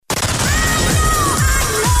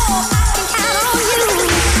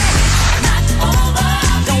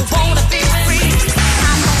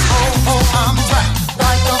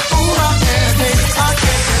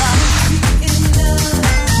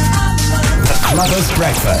Clubbers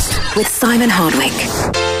Breakfast with Simon Hardwick.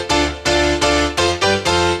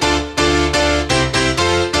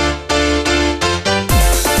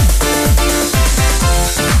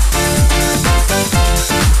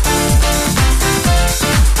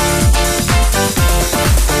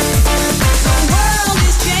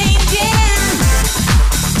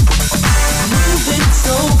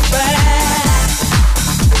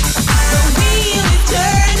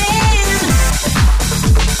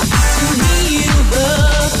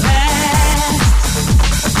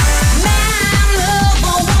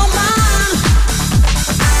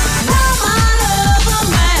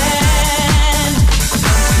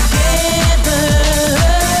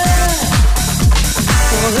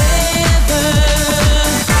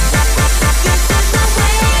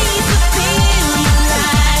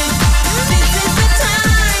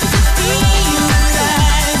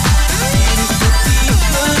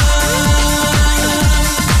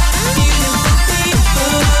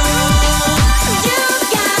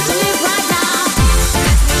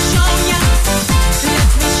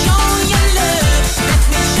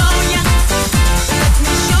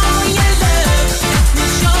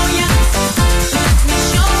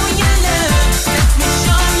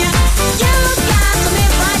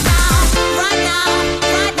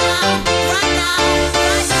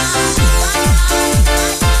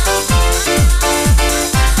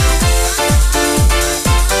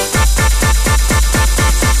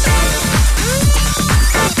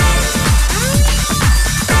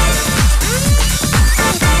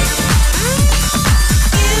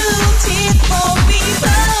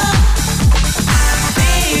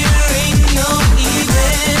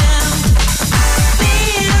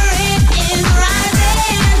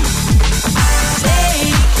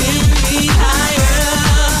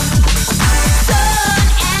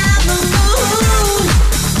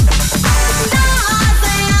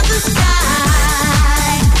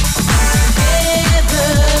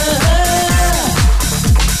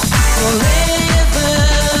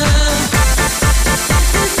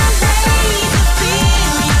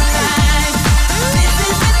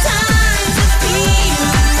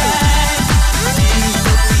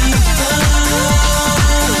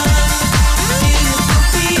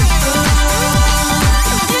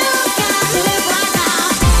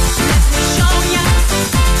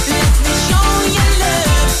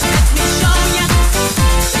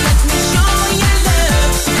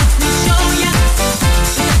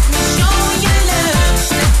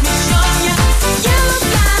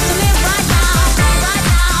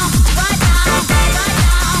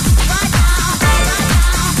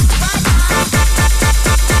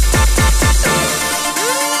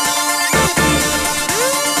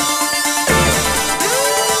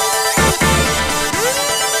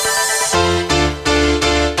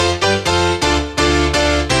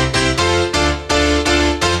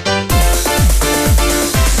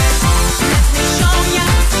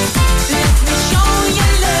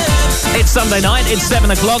 Sunday night, it's 7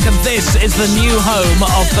 o'clock, and this is the new home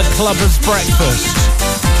of the Clubbers Breakfast.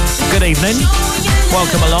 Good evening.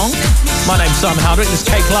 Welcome along. My name's Simon Hardwick. This is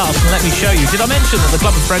Kate Clark, and let me show you. Did I mention that the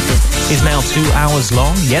Clubbers Breakfast is now 2 hours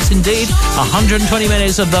long? Yes, indeed. 120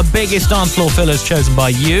 minutes of the biggest dance floor fillers chosen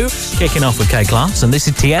by you. Kicking off with Kate Clark, and this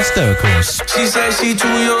is Tiesto, of course. She said she too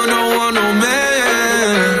young, don't want no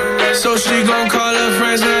man. So she gon' call her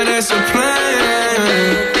friends, now that's a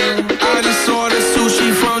plan. I just ordered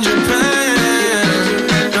sushi from Japan.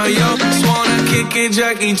 Yo, just wanna kick it,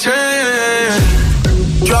 Jackie Chan.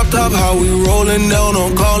 Drop top, how we rolling down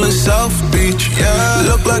on calling South Beach. Yeah,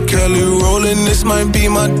 look like Kelly rolling, this might be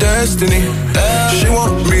my destiny. Yeah. She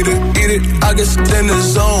want me to eat it, I guess then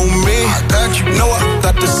it's on me. I got you, know I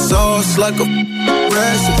got the sauce like a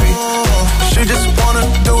recipe. She just wanna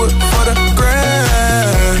do it for the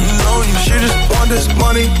grand. She just want this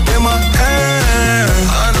money in my hand.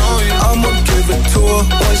 I know you. I'ma give it to her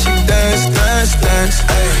when she dance, dance, dance.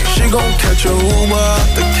 Ay, she gon' catch a Uber out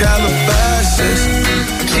the Calabasas.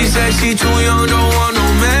 She said she too young, don't want no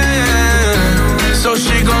man. So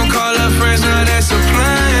she gon' call her friends, now that's a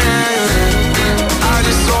plan. I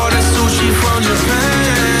just ordered sushi from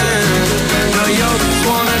Japan. Now yo, just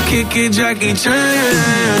wanna kick it, Jackie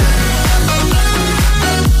Chan.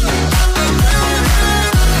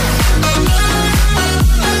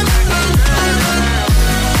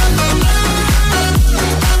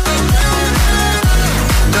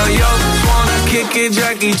 Kick it,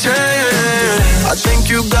 Jackie Chan. I think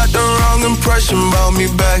you got the wrong impression about me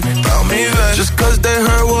back. Just cause they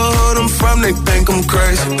heard what hood I'm from, they think I'm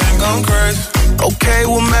crazy. Okay,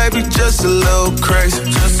 well maybe just a little crazy.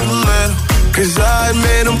 Cause I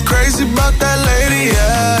admit I'm crazy about that lady,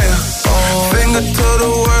 yeah. Finger to the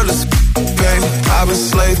world, let's baby. I've been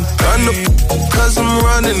slaving, done the cause I'm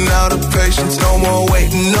running out of patience. No more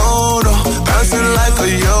waiting, no, no. Bouncing like a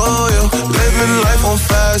yo-yo. Living life on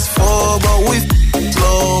fast forward, but we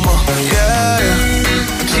slow-mo, yeah.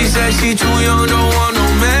 She said she too young, don't want no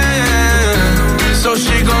man. So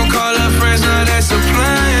she gon' call her friends, now that's a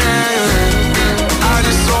plan. I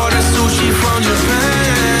just ordered sushi from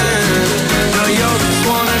Japan. Now yo just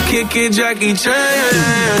wanna kick it, Jackie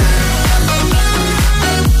Chan.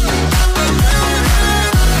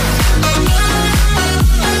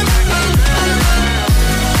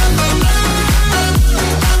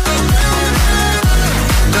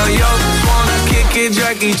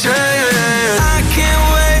 Jackie Chan. I can't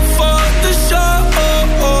wait for the show.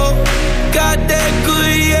 Got that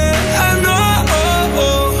good, yeah, I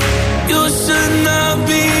know. You should not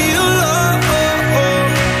be alone.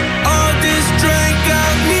 All this drink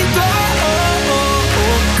got me low.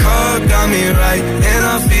 Car got me right, and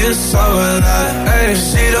I feel so alive. Ay,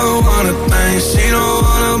 she don't wanna think, she don't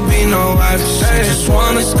wanna be no wife. She just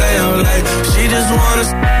wanna stay up late, she just wanna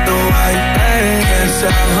the white. Can't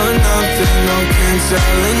tell her nothing, no, can't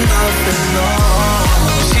tell her nothing, no.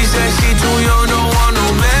 She said she too young, don't want no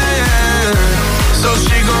man. So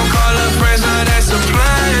she gon' call her friends, now that's a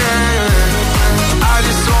plan. I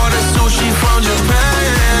just ordered sushi from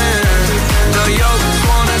Japan. Now yo just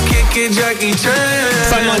wanna kick it, Jackie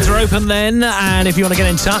Chan. Phone lines are open then, and if you want to get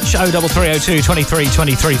in touch, 03302 23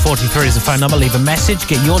 23 43 is the phone number. Leave a message,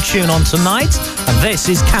 get your tune on tonight. And this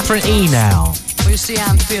is Catherine E now. Well, you see,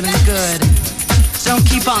 I'm feeling good. So don't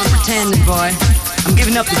keep on pretending, boy. I'm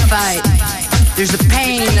giving up the fight. There's a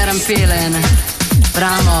pain that I'm feeling, but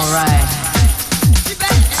I'm alright.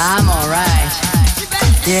 I'm alright.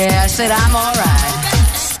 Yeah, I said I'm alright.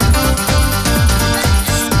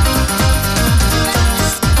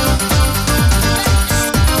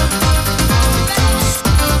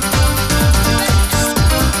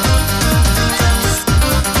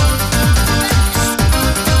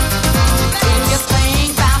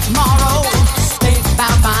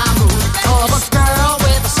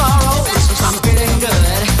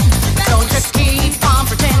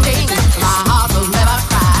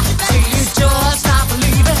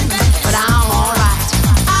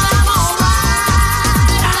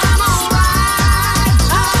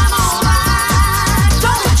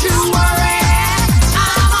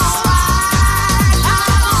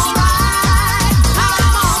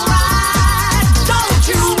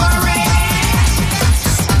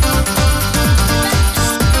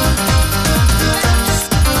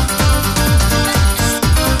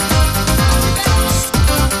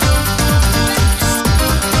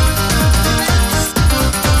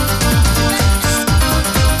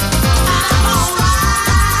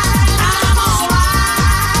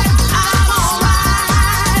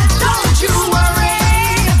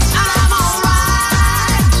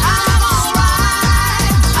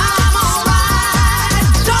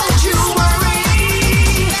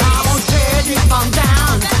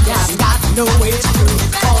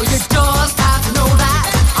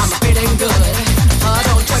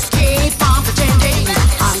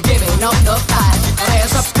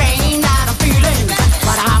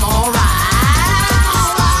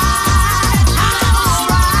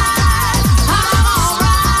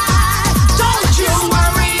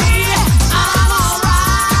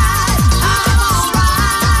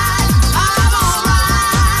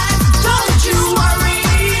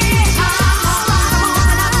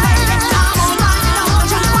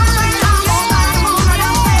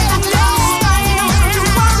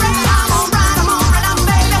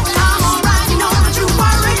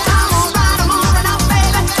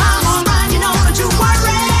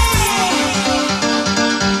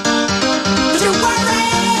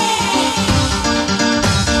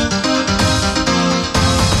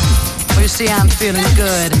 I'm feeling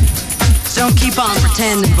good. So don't keep on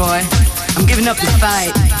pretending, boy. I'm giving up the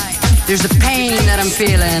fight. There's a pain that I'm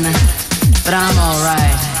feeling, but I'm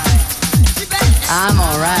alright. I'm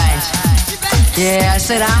alright. Yeah, I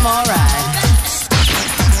said I'm alright.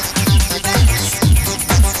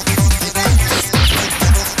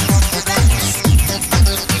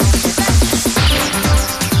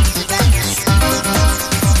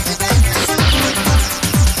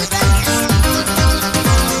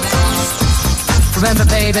 Remember,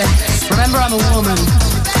 baby, remember I'm a woman,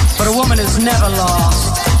 but a woman is never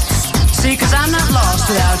lost. See, 'cause I'm not lost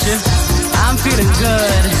without you. I'm feeling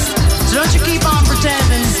good. So don't you keep on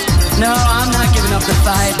pretending. No, I'm not giving up the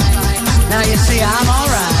fight. Now you see, I'm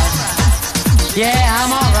alright. Yeah,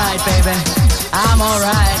 I'm alright, baby. I'm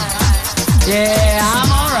alright. Yeah,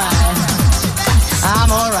 I'm alright.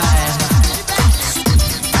 I'm alright.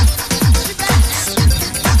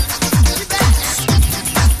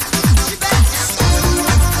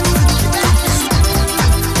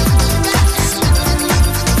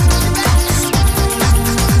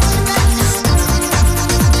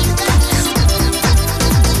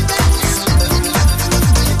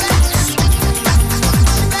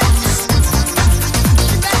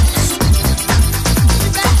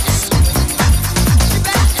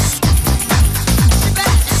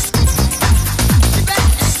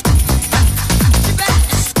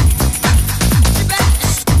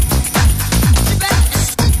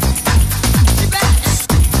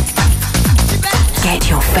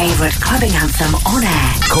 favourite clubbing anthem on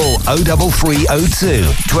air. Call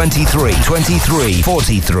 03302 23 23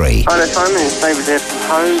 43. Hi there, Simon. It's David here from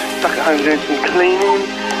home. Stuck at home doing some cleaning.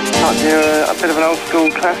 Like to do a bit of an old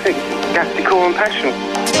school classic, Gas, Decor and Passion.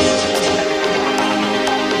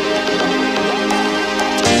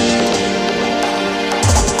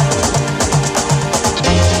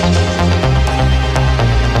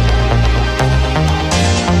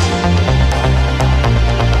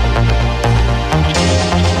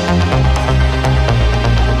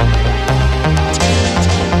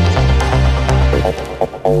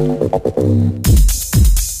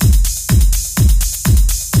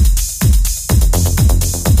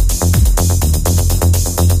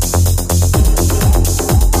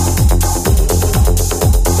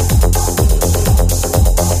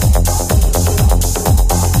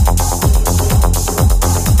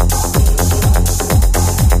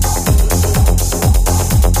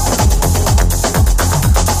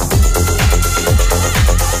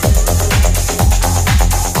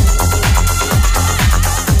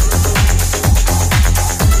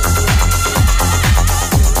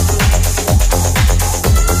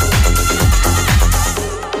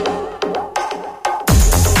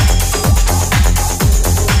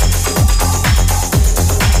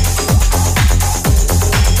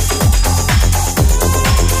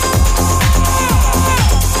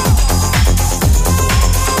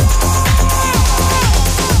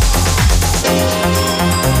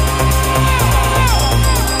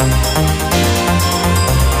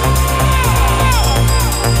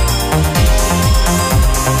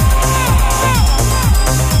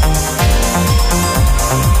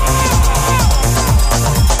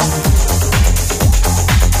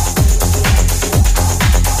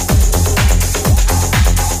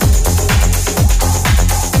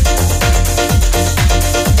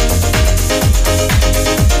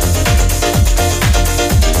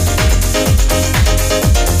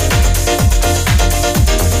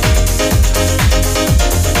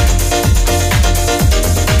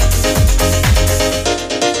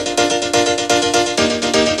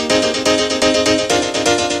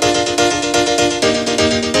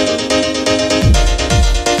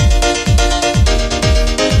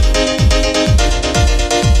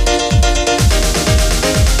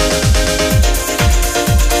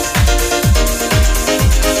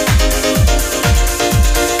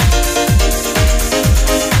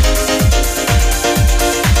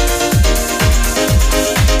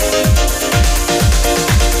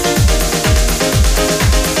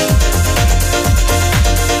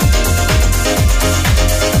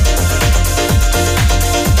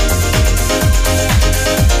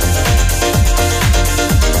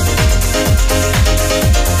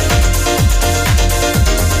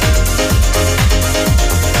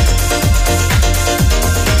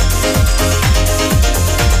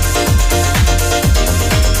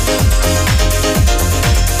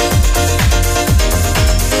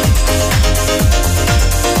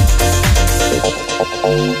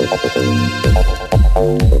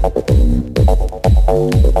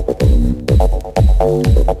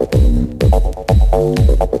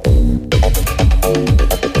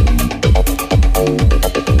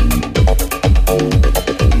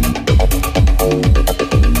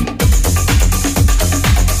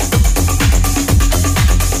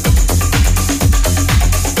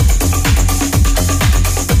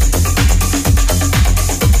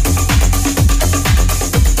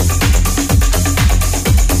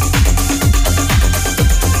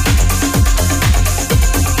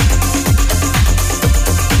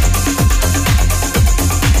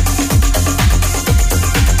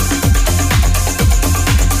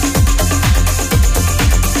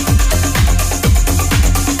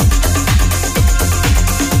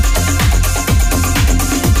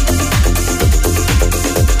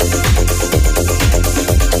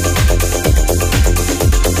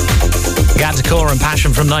 And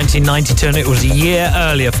Passion from 1992, and it was a year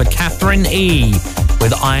earlier for Catherine E.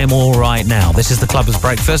 with I Am All Right Now. This is the Clubbers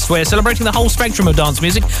Breakfast. We're celebrating the whole spectrum of dance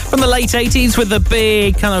music, from the late 80s with the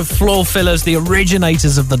big kind of floor fillers, the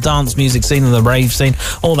originators of the dance music scene and the rave scene,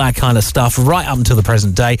 all that kind of stuff, right up until the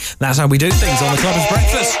present day. That's how we do things on the Clubbers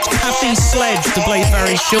Breakfast. Kathy Sledge to play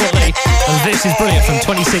very shortly, and this is brilliant from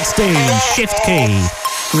 2016, Shift Key.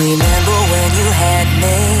 Remember when you had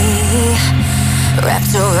me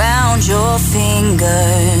wrapped around your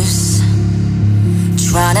fingers,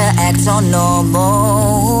 trying to act all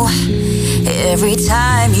normal every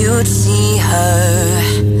time you'd see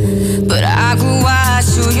her. But I grew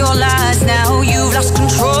wise to your lies, now you've lost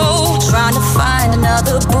control, trying to find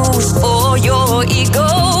another boost for your ego.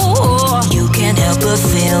 You can't help but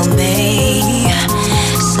feel me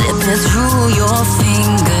slipping through your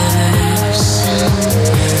fingers.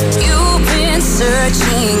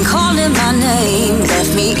 searching, calling my name.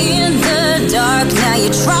 Left me in the dark, now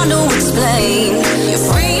you're trying to explain. You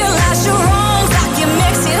realize you're wrong, thought you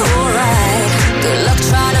makes it alright. Good luck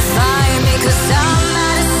trying to find me, 'cause I'm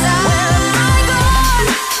out of sight. Where am I gone?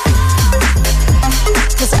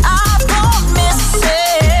 'Cause I've gone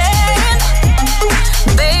missing.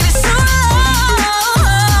 Baby, so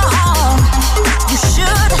long. You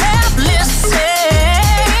should have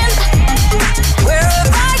listened. Where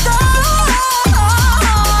have I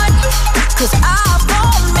gone? 'Cause I've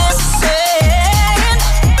gone missing.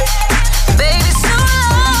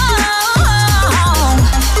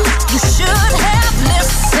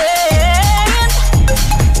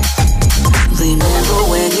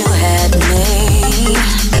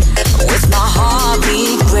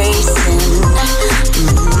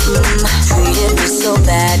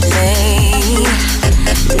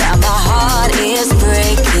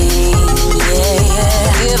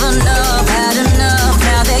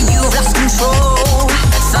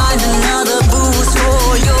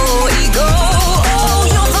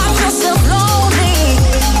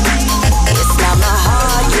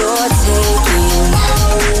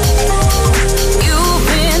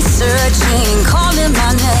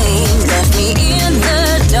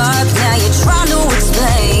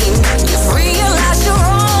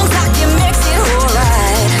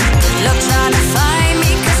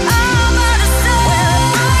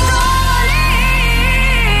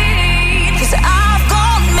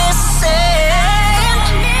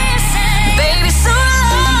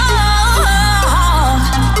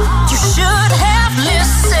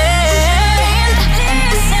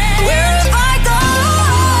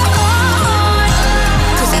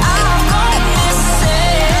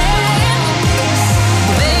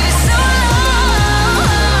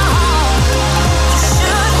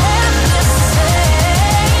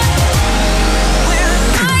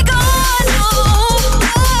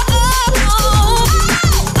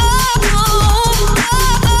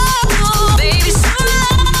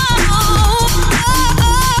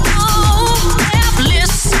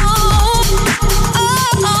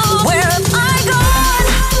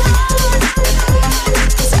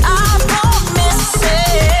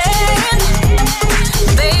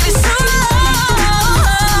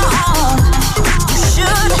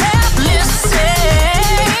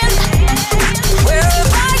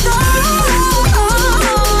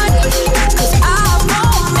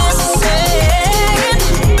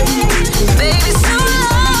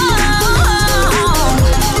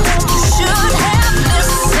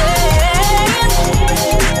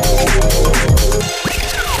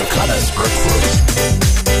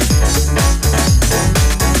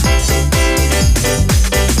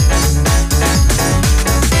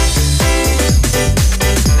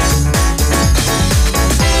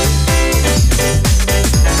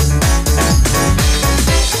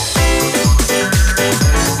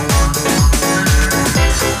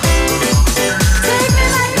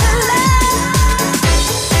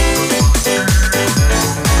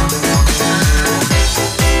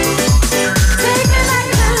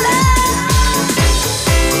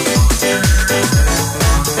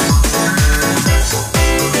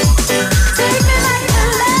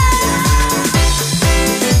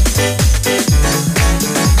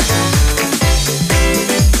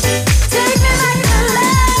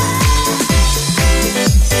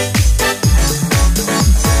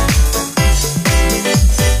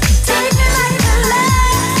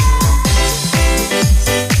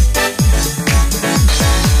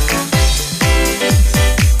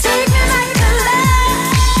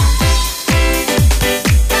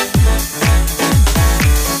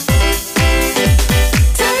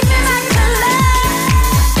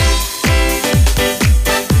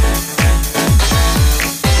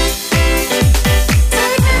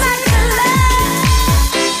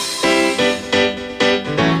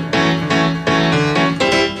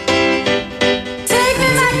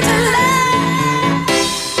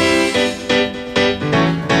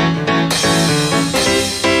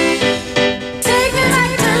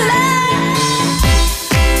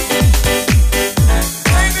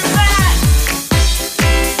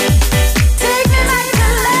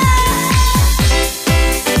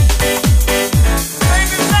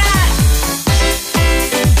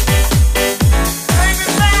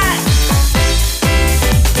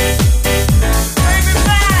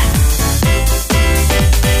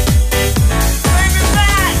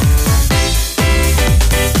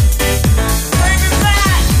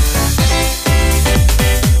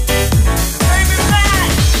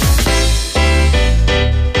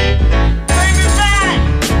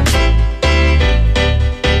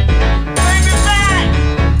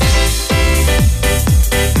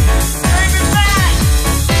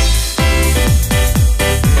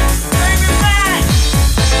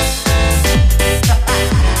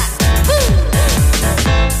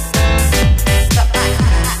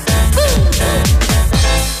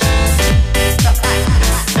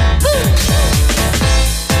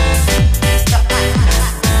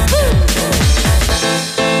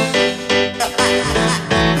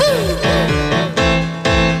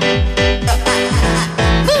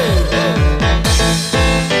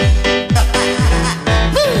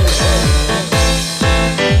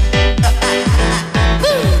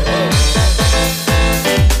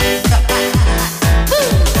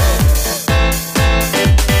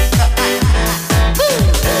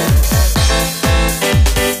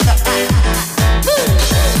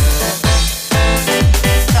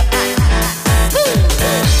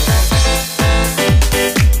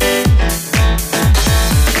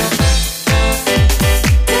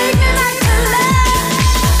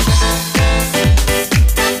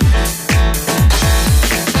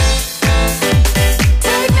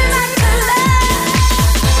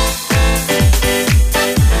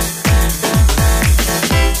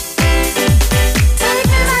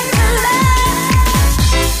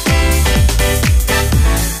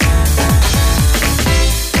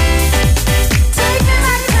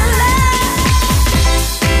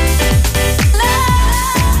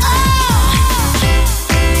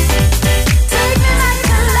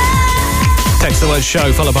 word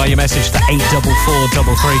show, followed by your message to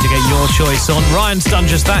 84433 to get your choice on. Ryan's done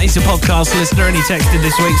just that. He's a podcast listener and he texted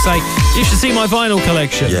this week saying, you should see my vinyl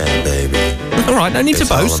collection. Yeah, baby. All right, no need to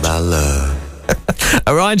boast. It's all about love.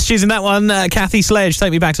 Ryan's choosing that one. Kathy Sledge,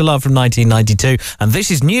 Take Me Back to Love from 1992. And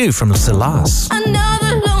this is new from Silas.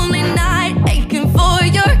 Another lonely night, aching for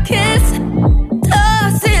your kiss.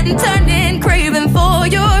 Tossing, turning, craving for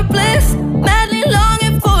your bliss. Madly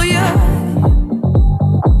longing for you.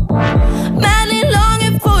 Madly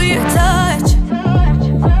longing for your touch.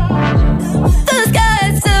 The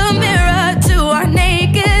sky's a mirror to our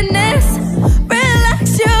nakedness.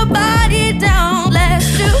 Relax your body down,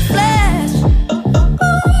 let's do flash.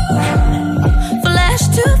 Flash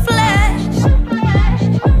to flash.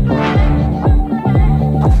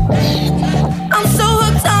 I'm so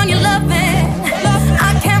hooked on your loving,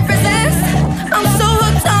 I can't resist. I'm so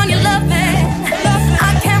hooked on your loving,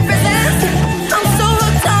 I can't resist. I'm so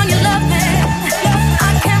hooked on your loving,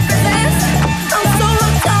 I can't resist. I'm so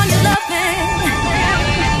hooked on your loving.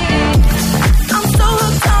 I'm so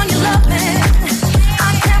hooked on your loving, I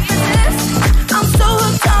can't resist. I'm so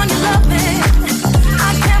hooked on your loving, I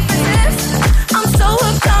can't resist. I'm so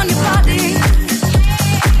hooked on your body.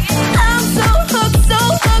 I'm so hooked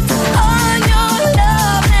on your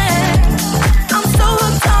loving. I'm so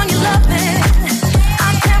hooked on your loving, I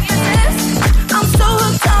can't resist. I'm so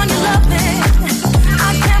hooked on your loving, I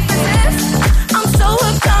can't resist. I'm so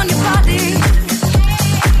hooked on your body. I'm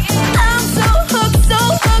so hooked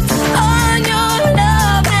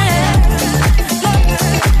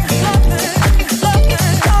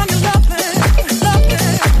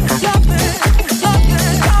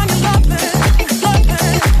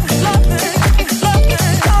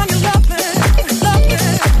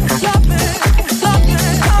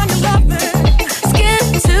on your loving. Skin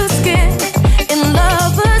to skin in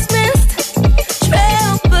lover's mist,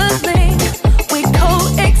 traveling, we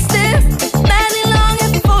coexist. Madly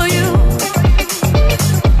longing for you,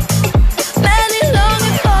 madly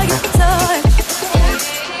longing for your touch.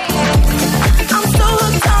 I'm so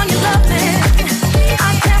hooked on your loving, I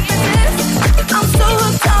can't resist. I'm so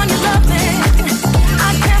hooked on your loving, I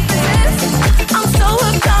can't resist. I'm so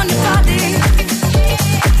hooked on your body.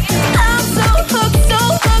 I'm so hooked on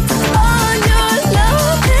your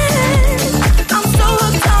loving. I'm so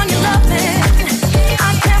hooked on your loving, I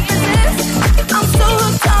can't resist. I'm so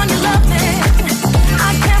hooked on your loving, I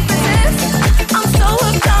can't resist. I'm so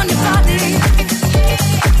hooked on your body.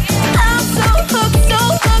 I'm so hooked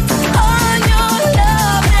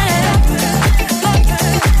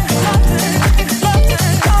on your loving.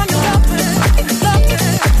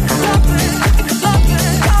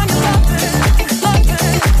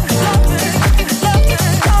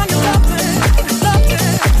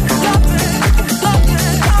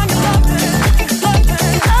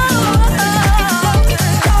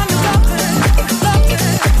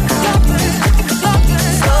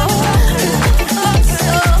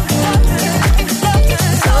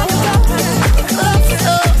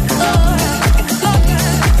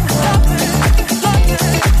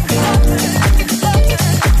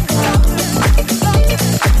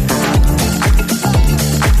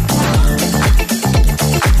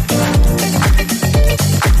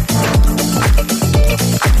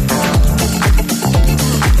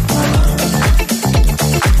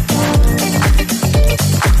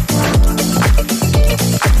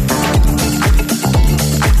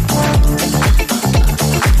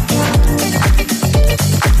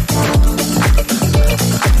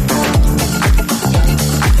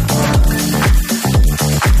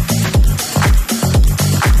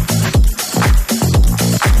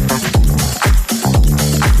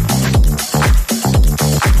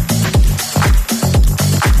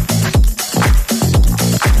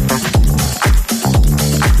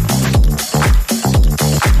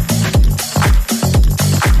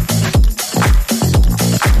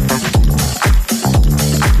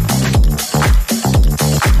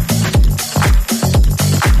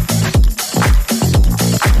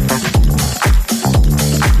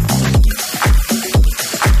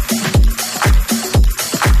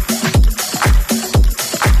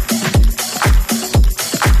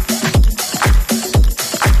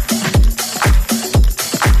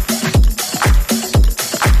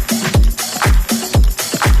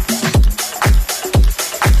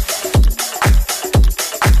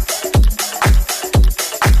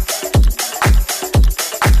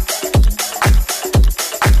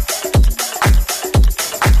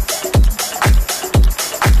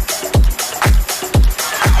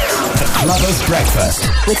 Lovers Breakfast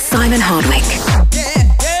with Simon Hardwick.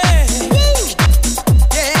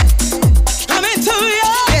 Coming to you.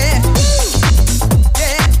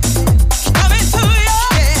 Coming to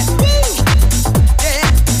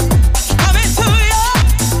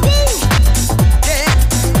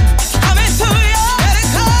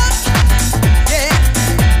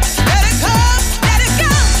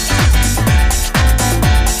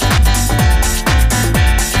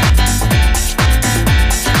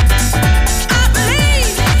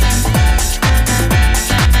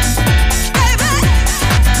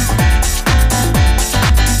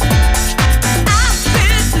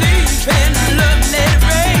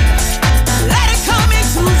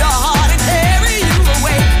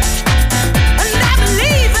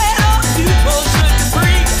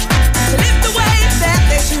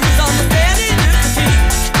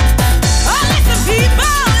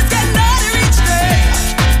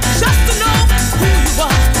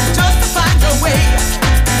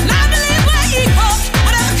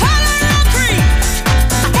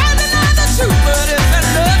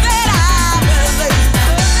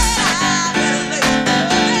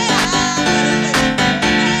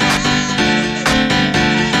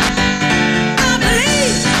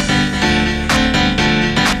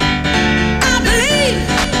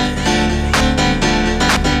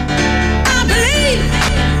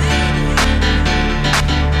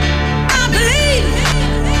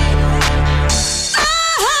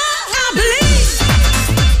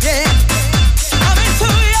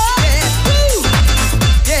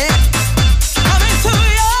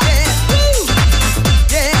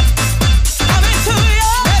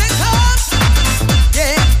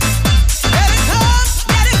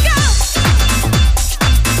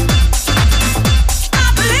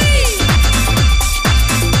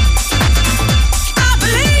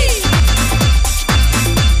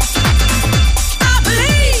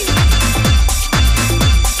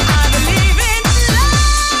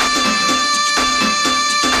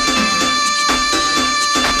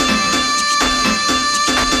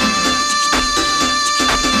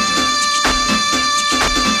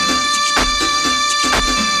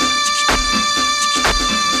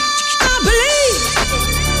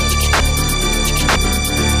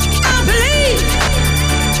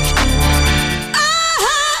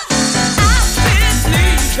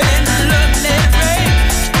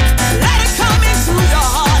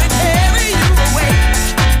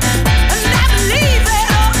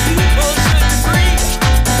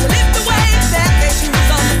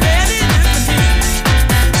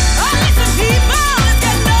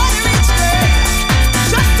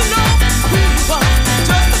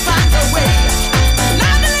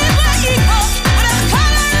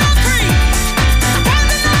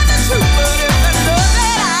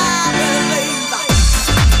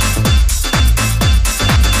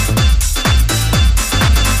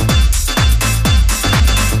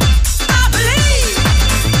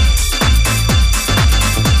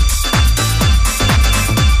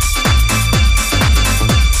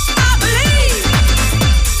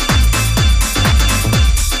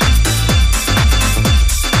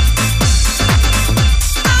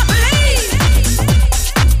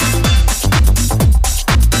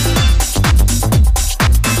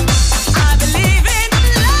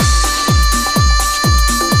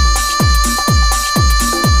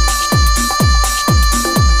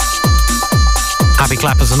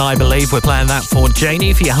Clappers and I Believe. We're playing that for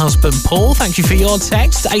Janie, for your husband Paul. Thank you for your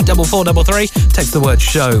text, 84433. Text the word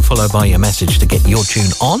show followed by your message to get your tune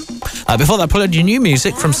on. Before that, pull out your new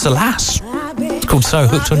music from Salas. It's called So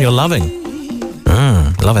Hooked on Your Loving.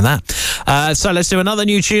 Loving that. So let's do another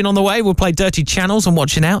new tune on the way. We'll play Dirty Channels and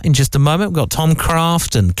Watching Out in just a moment. We've got Tom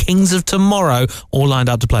Craft and Kings of Tomorrow all lined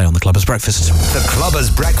up to play on the Clubbers Breakfast. The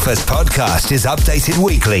Clubbers Breakfast podcast is updated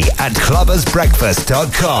weekly at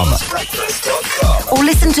clubbersbreakfast.com. Or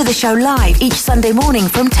listen to the show live each Sunday morning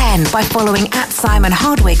from 10 by following @Simon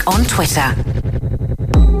Hardwick on Twitter.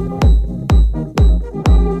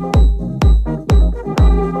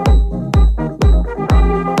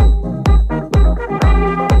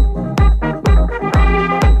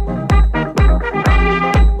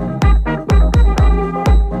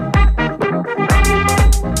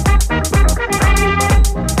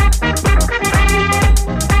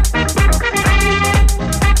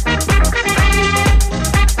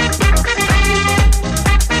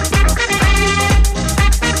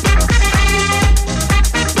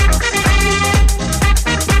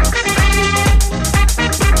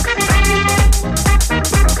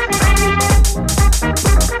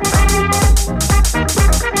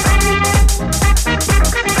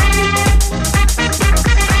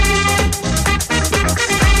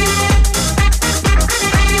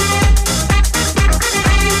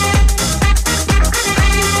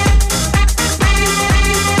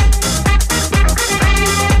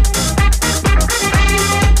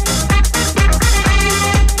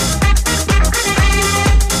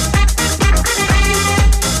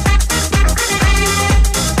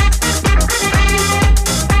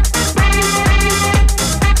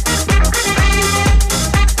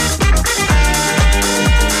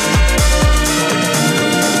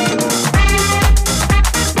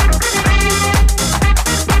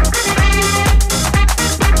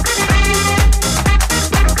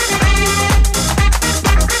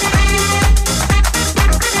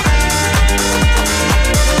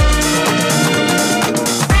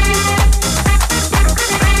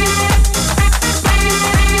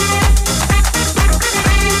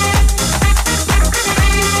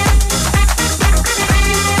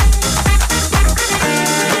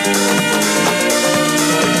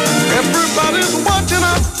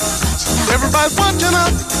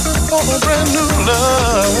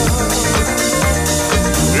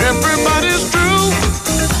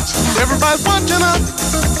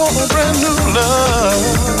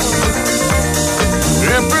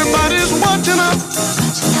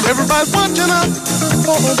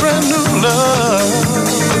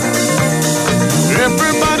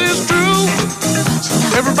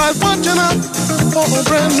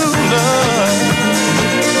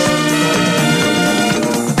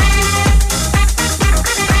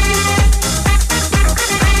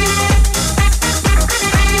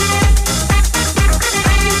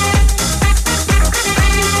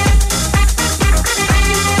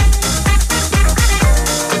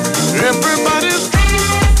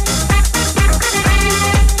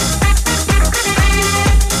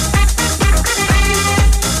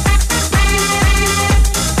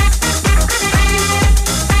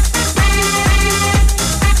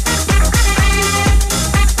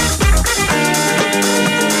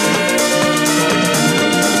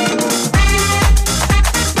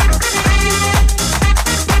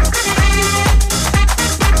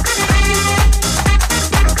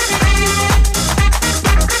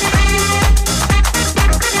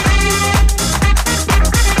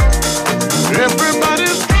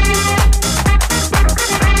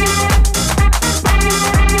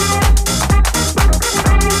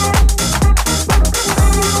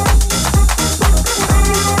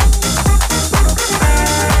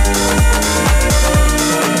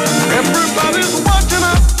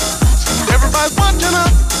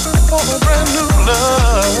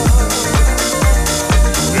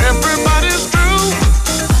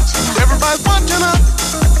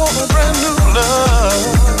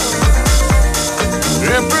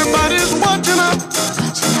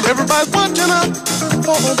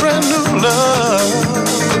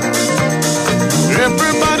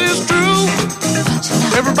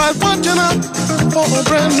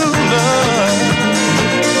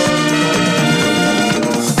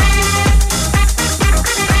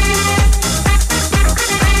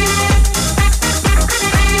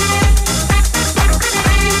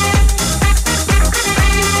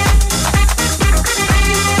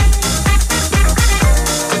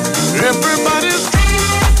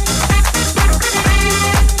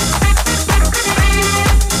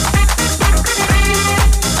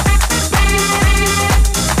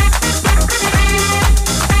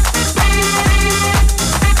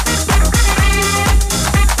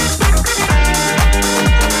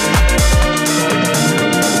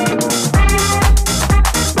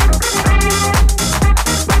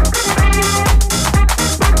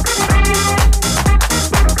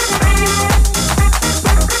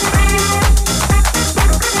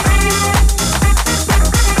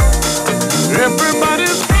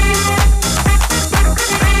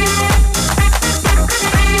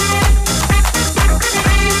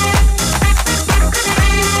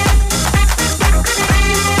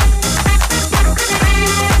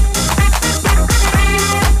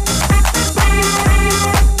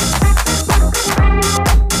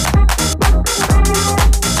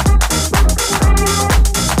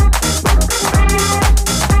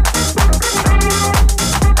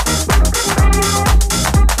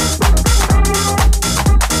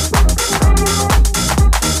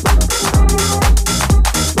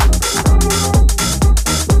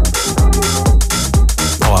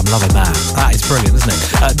 loving that. That is brilliant, isn't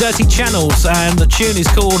it? Dirty Channels, and the tune is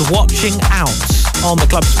called Watching Out on the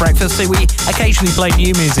Club's Breakfast. See, we occasionally play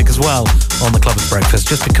new music as well on the Club's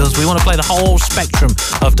Breakfast, just because we want to play the whole spectrum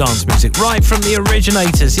of dance music, right from the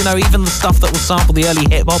originators, you know, even the stuff that will sample the early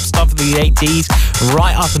hip-hop stuff of the 80s,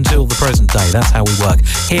 right up until the present day. That's how we work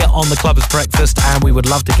here on the Club's Breakfast, and we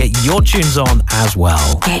would love to get your tunes on as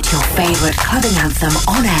well. Get your favourite clubbing anthem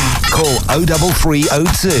on air. Call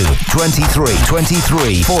 03302 23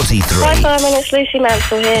 23 43. Hi Simon, it's Lucy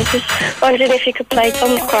Mansell here. Just wondering if you could play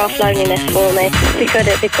Tom Craft Loneliness for me. If you could,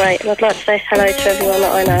 it'd be great. And I'd like to say hello to everyone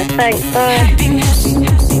that I know. Thanks, bye.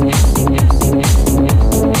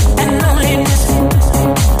 And loneliness.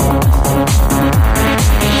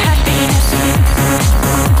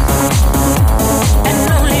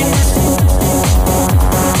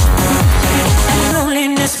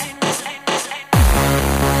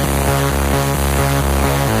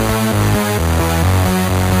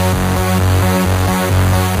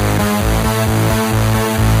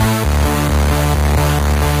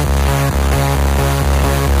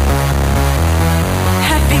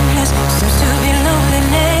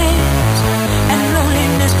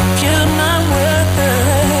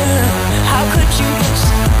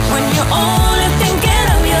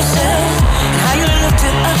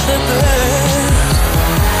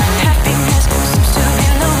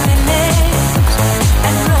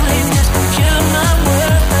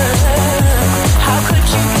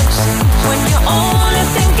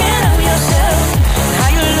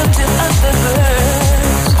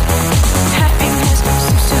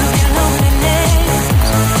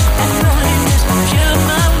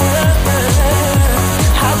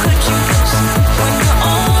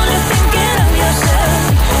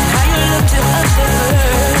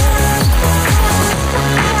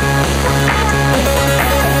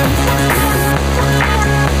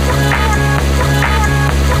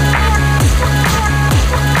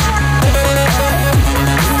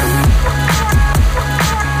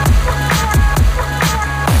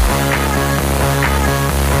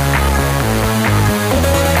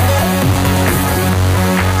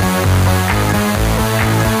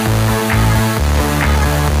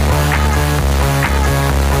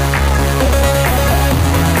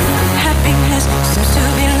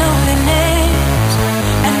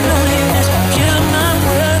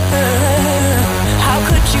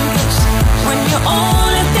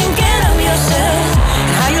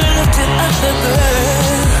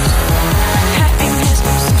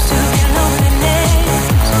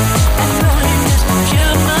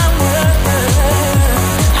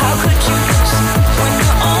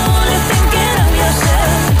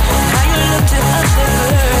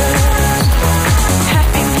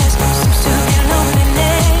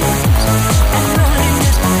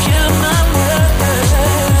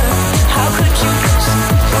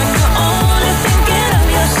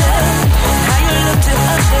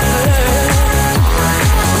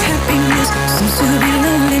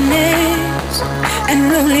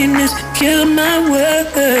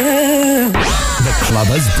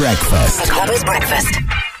 Clubbers Breakfast. The Clubbers Breakfast.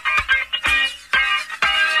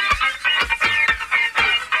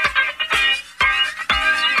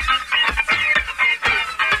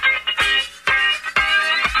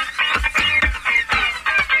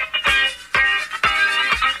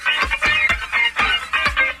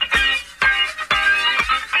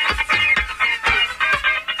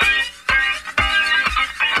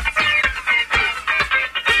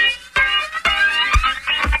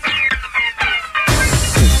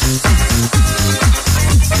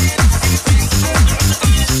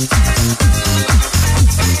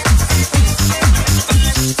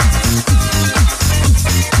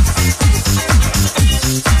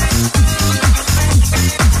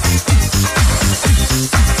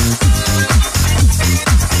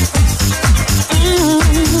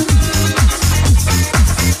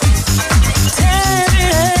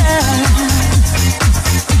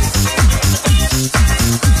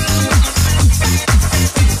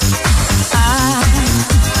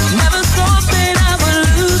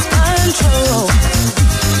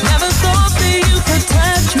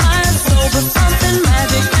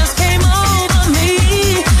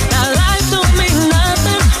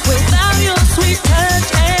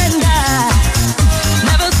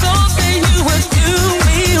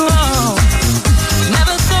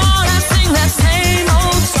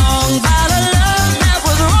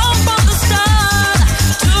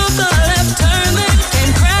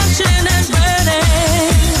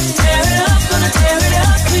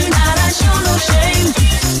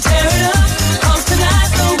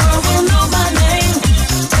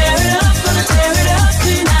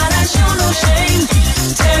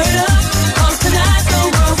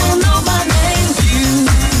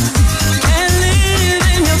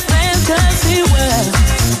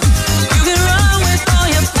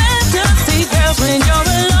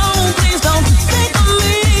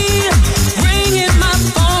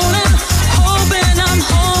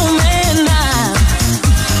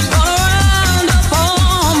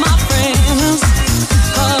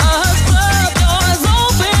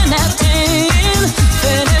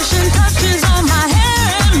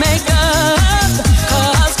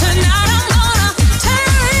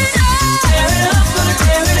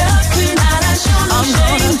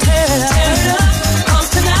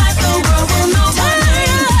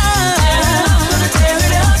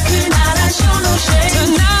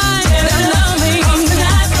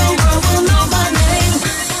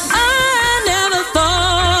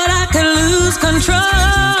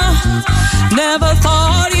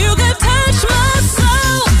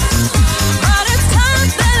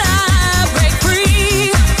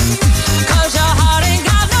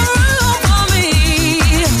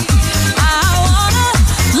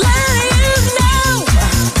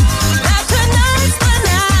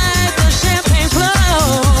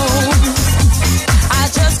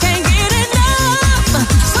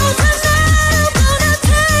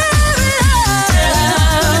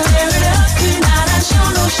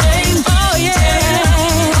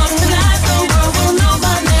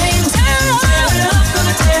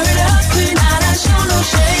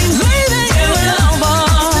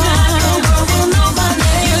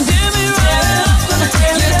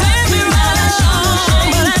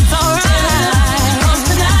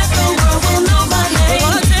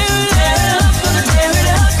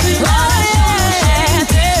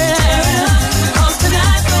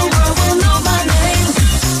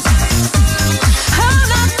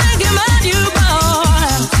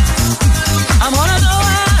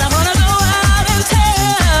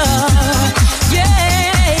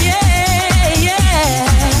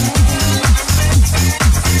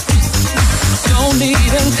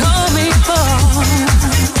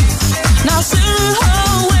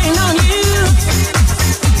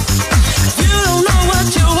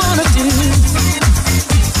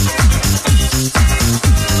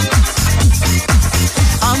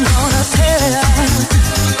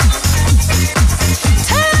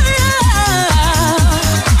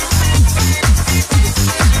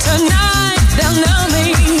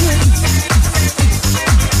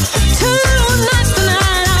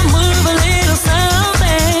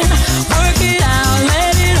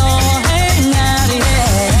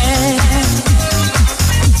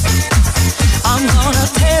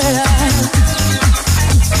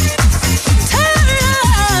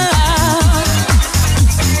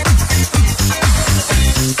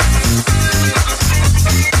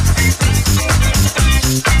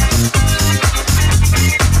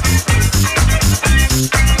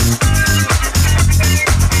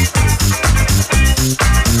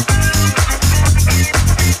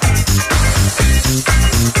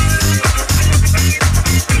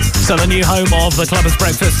 So the new home of the Clubbers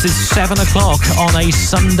Breakfast is 7 o'clock on a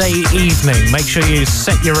Sunday evening. Make sure you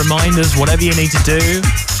set your reminders, whatever you need to do.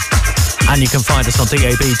 And you can find us on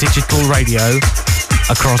DAB Digital Radio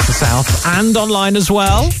across the South and online as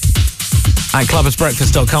well at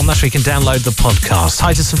clubbersbreakfast.com. That's where you can download the podcast.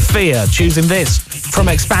 Hi to Sophia, choosing this from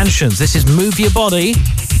Expansions. This is Move Your Body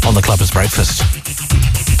on the Clubbers Breakfast.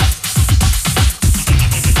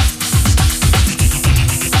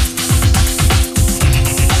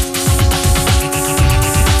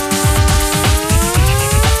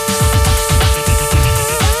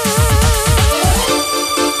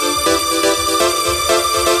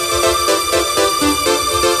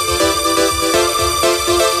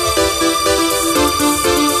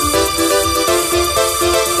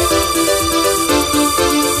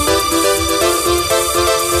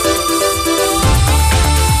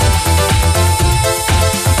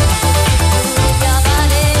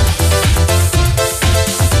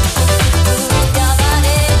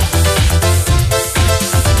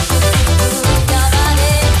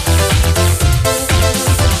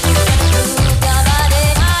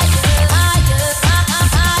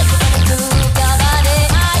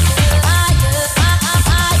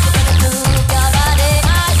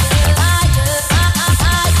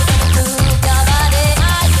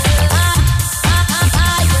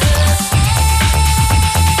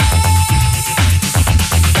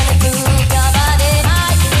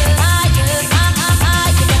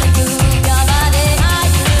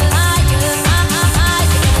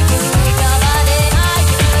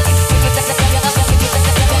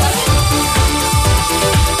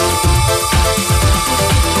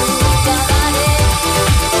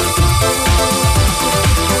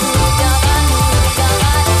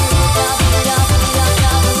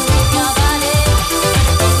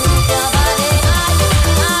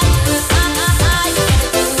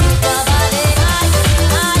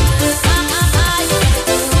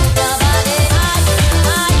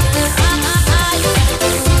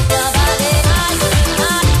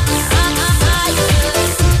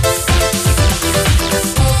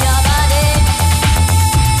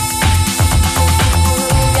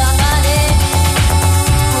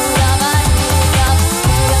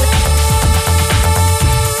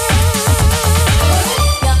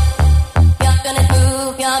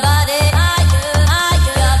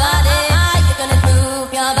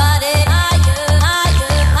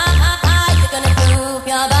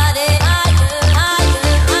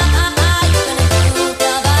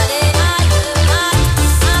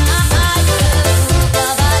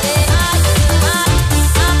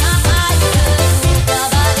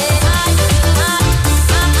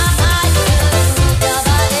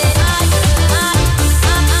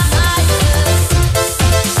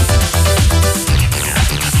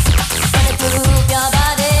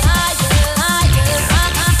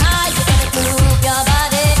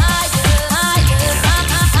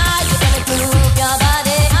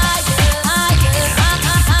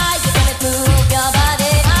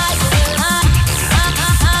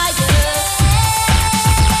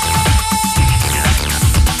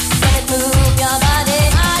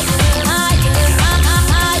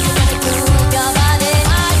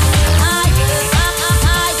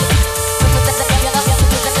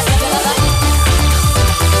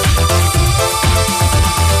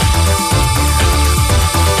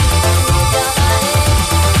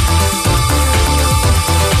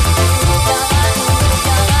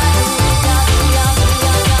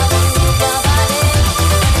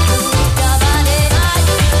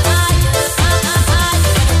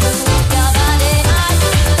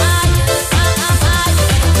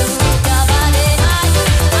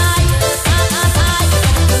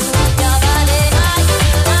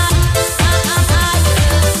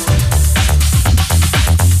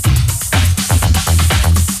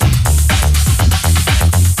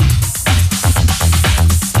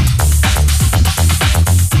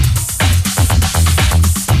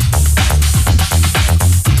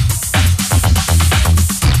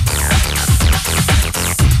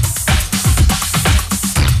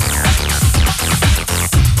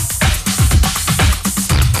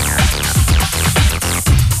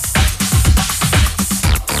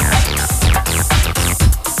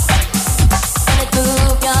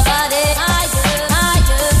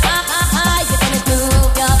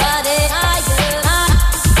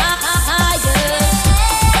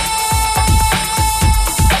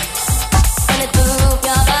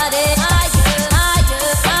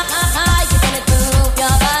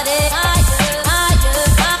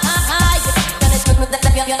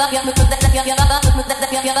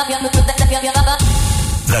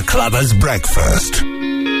 The Clubbers Breakfast.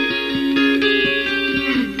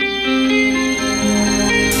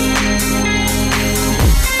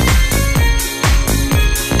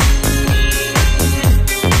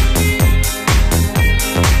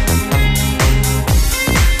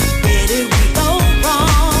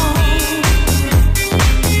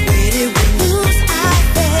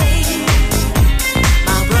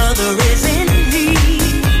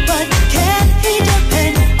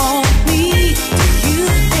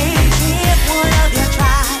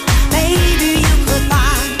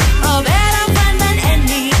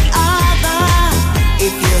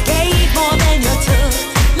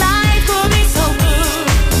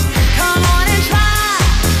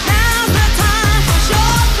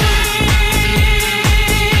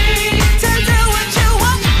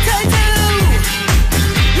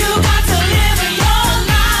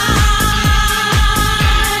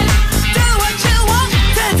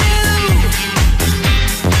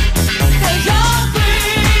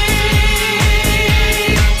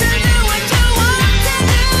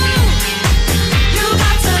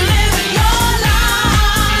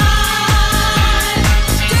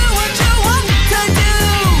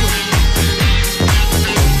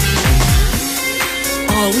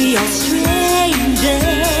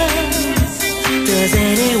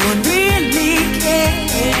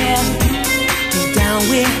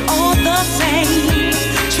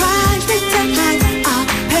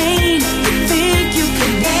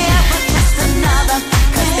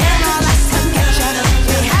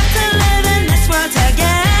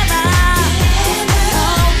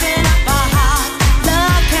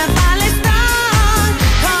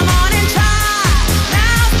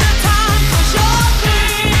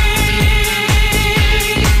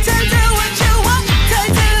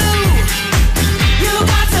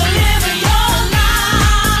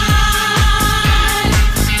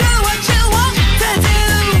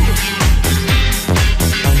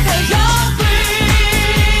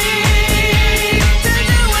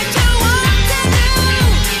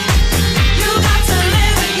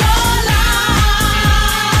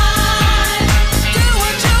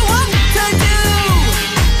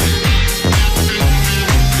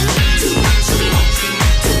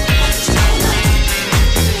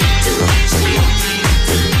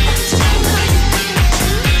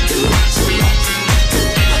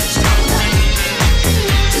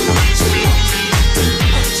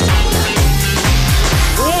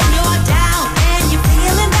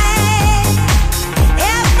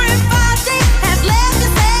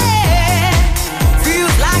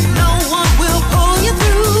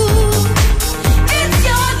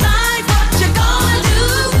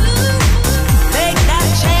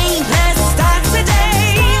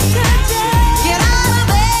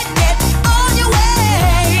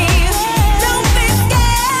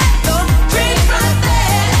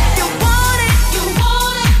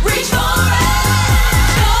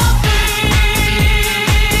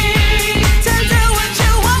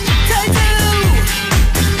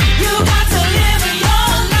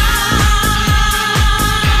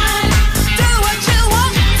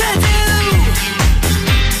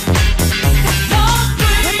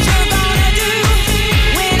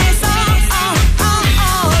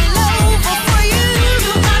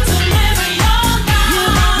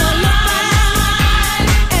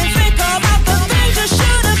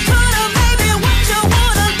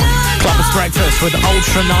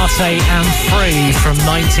 Ultra Naté and Free from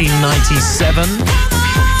 1997.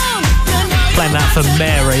 Playing that for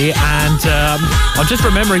Mary, and I'm just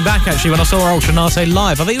remembering back actually when I saw Ultra Naté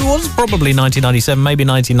live. I think it was probably 1997, maybe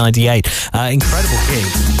 1998. Incredible gig.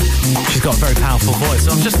 She's got a very powerful voice.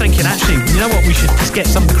 So I'm just thinking, actually, you know what? We should just get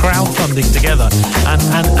some crowdfunding together and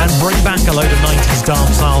bring back a load of 90s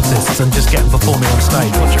dance artists and just get them performing on stage.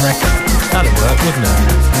 What do you reckon? That'd work, wouldn't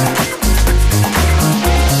it?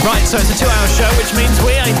 Right, so it's a 2-hour show, which means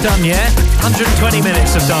we ain't done yet. 120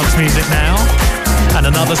 minutes of dance music now. And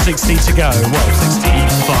another 60 to go. Well,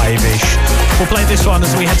 65-ish. We'll play this one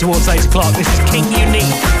as we head towards 8 o'clock. This is King Unique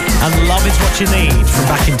and Love Is What You Need from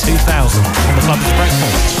back in 2000 on the Clubbers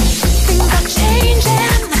Breakfast. Things are changing,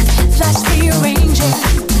 life's rearranging.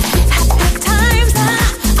 Happy times are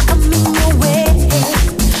coming your way.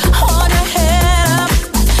 Hold your head up,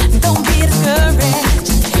 don't be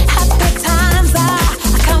discouraged. Happy times are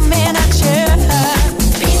coming at you.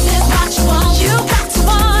 Peace is what you want, you got to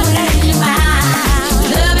want it in your mind.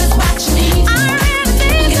 Love is what you need, I really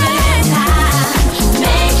need it.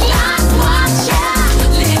 Make life what you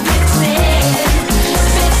live it safe.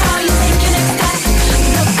 Before you take your next step,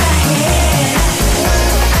 look ahead.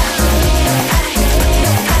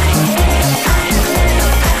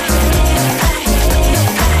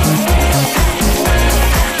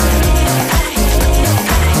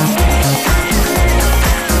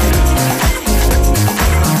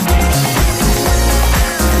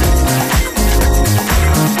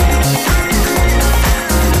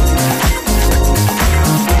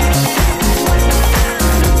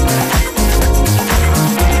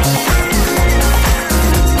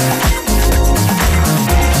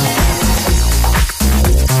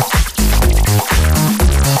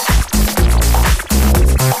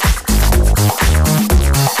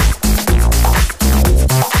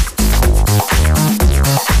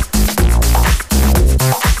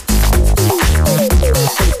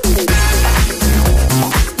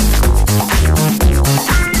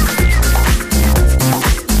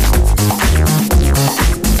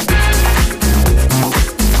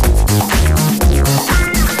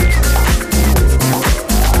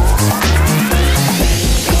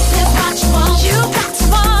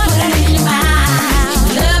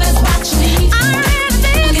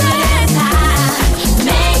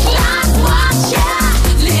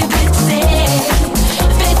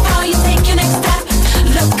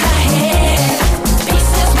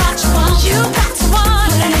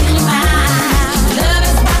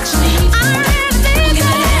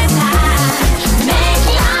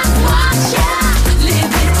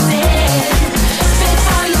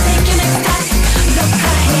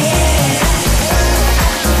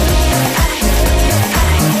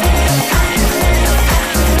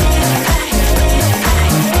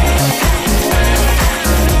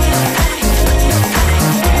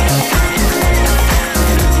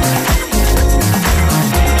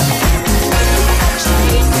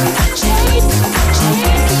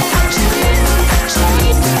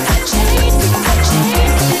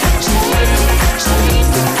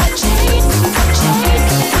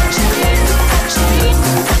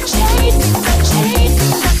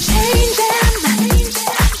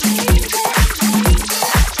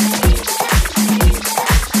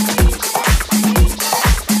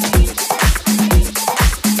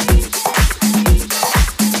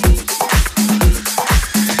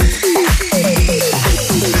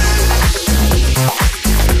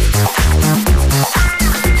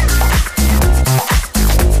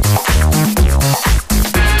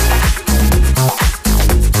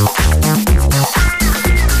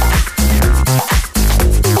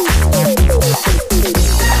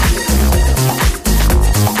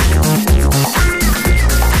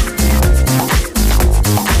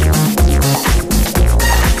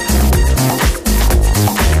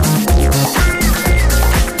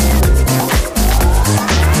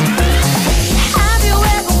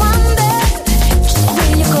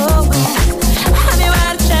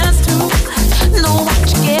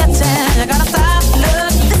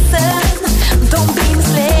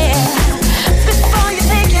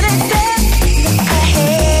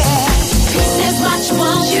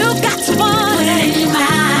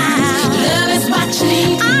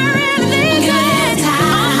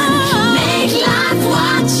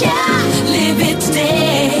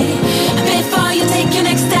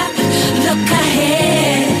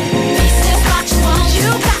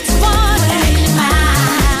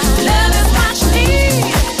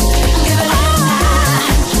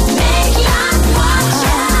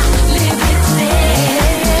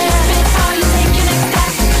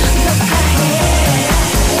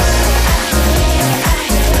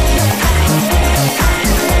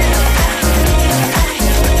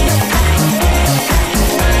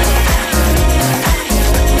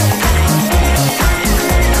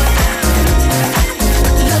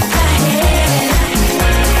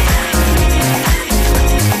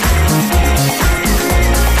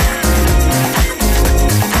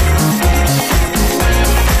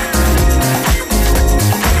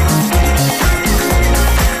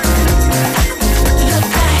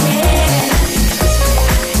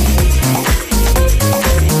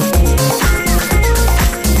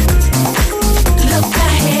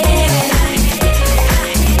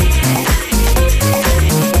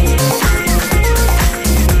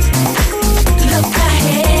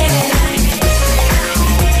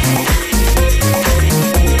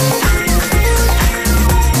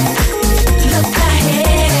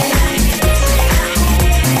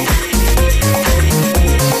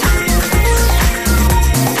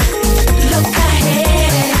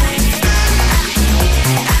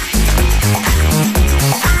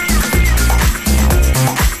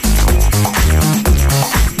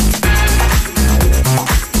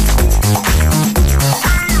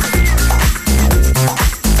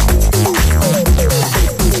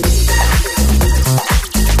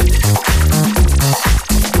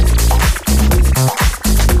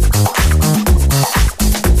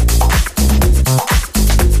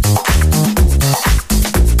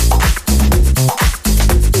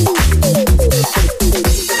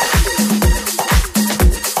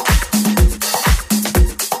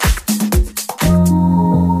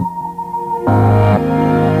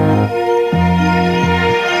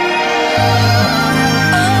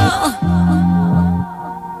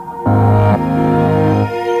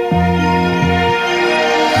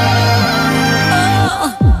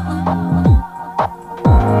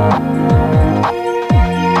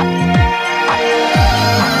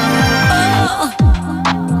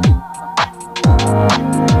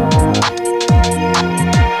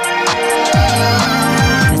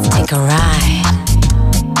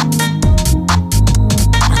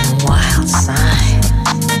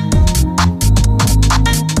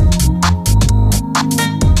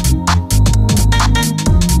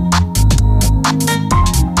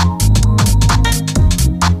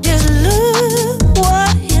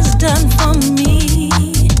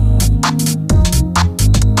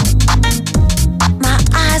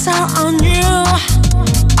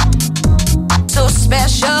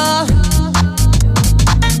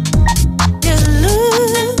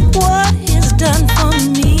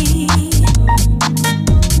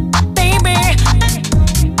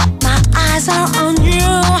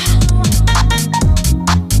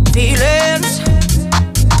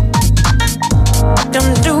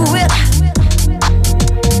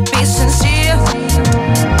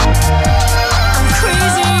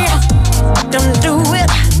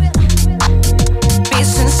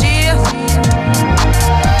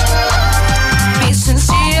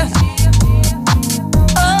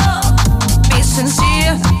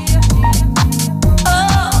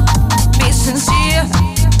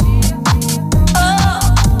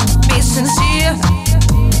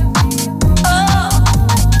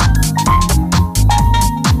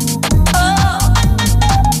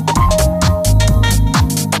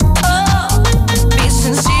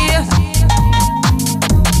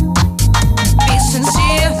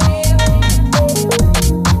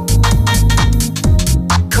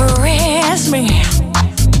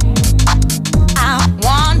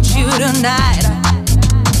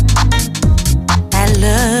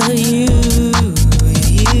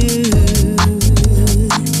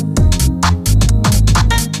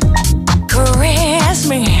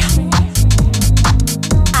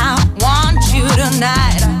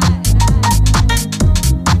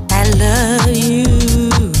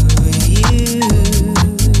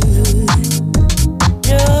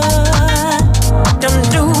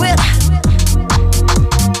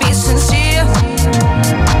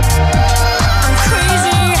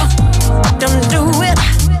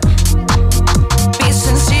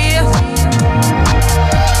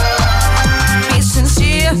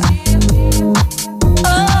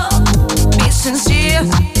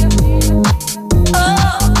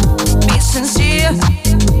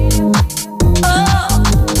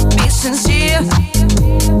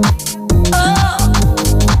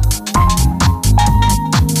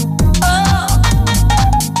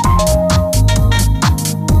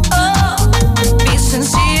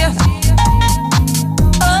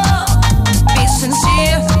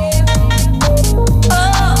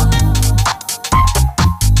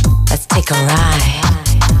 take a ride.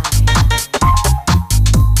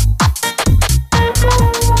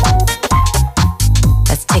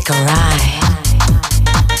 Let's take a ride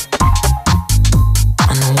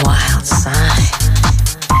on the wild side.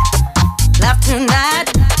 Love tonight.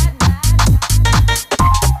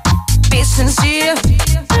 Be sincere.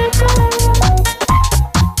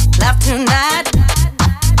 Love tonight.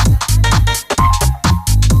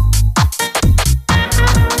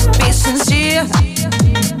 Be sincere.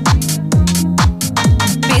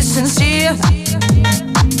 Be sincere.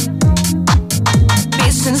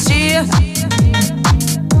 Be sincere.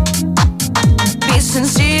 Be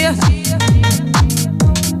sincere.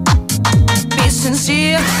 Be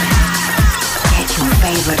sincere. Get your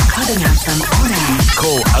favourite clubbing anthem on air.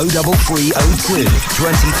 Call 03302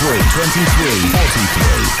 23 23 43.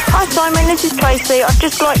 Hi Simon, this is Tracy. I'd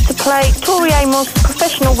just like to play Tori Amos,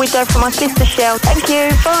 Professional Widow for my sister Shell. Thank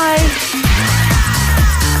you, bye.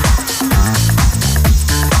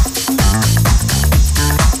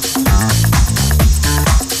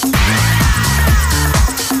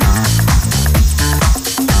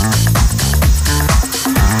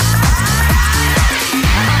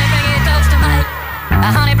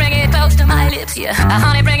 Yeah,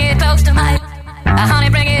 honey, bring it close to my. Honey,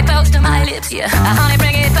 bring it close to my lips. Yeah, honey,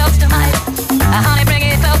 bring it close to my. Honey, bring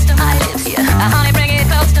it close to my lips. Yeah, honey, bring it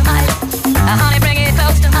close to my. Honey, bring it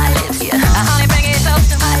close to my lips. Yeah, honey, bring it close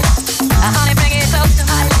to my. Honey, bring it close to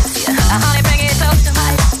my lips. Yeah, honey, bring it close to my.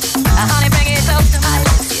 Honey, bring it close to my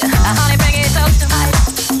lips. Yeah, honey, bring it close to my.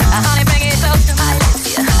 Honey, bring it close to my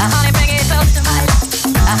lips. Yeah, honey, bring it close to my.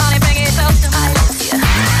 Honey, bring it close to my lips. Yeah.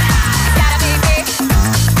 Gotta be big.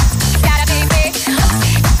 Gotta be big. Gotta be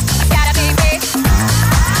big. Gotta be big. Gotta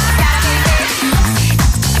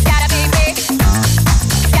be big. Gotta be big.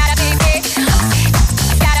 Gotta be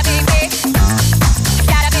big.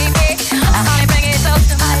 Gotta be big. Honey, bring it close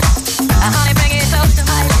to my. Honey, bring it close to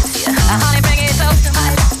my lips. Yeah. Honey, bring it close to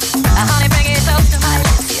my. Honey, bring it close to my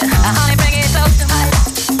lips. Yeah. Honey, bring it close to my.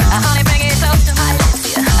 Honey, bring it close to my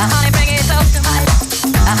lips. Yeah. Honey, bring it close to my.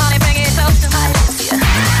 Honey, bring it close to my lips. Yeah.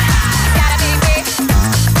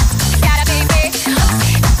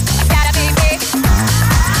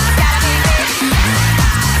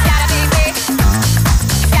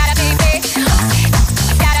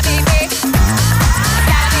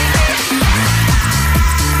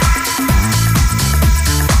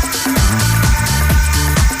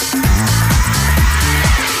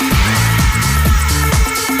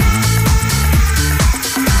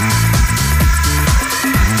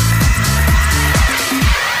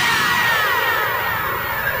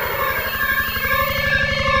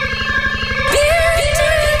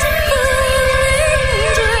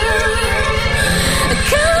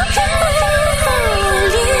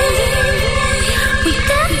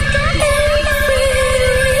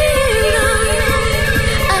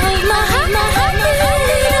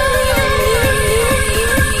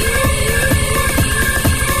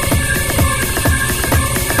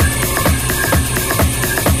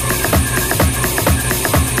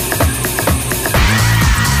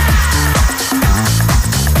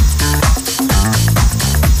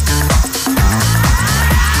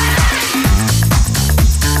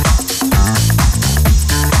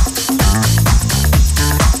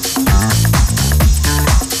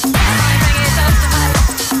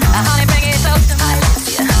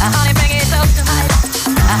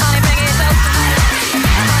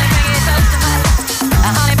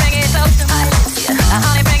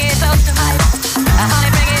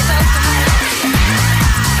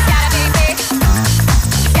 Gotta be big.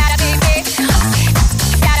 Gotta be big.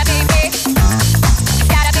 Gotta be big.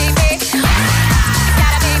 Gotta be big.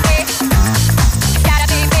 Gotta be big. Gotta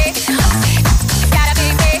be big. Gotta be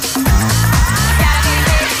big. Gotta be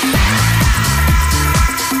big.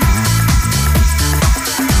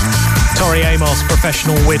 Tori Amos,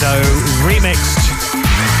 Professional Widow, remixed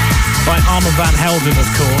by Armand Van Helden, of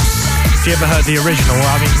course. If you ever heard the original,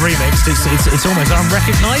 I mean, remixed, it's almost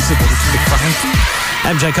unrecognisable, to be frank.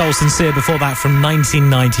 MJ Cole, Sincere, before that from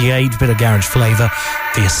 1998, bit of garage flavour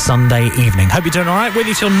for your Sunday evening. Hope you're doing all right. With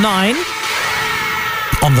you till 9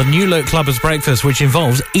 on the New Look Clubbers Breakfast, which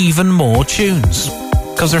involves even more tunes.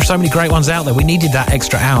 Because there are so many great ones out there, we needed that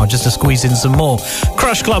extra hour just to squeeze in some more.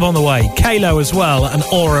 Crush Club on the way, Kalo as well, and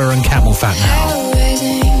Aura and Camel Fat now.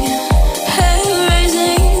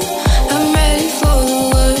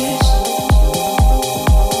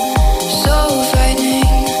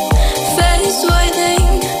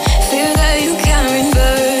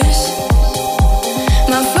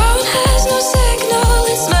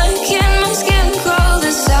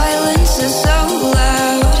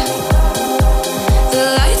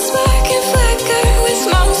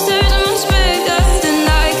 Monsters and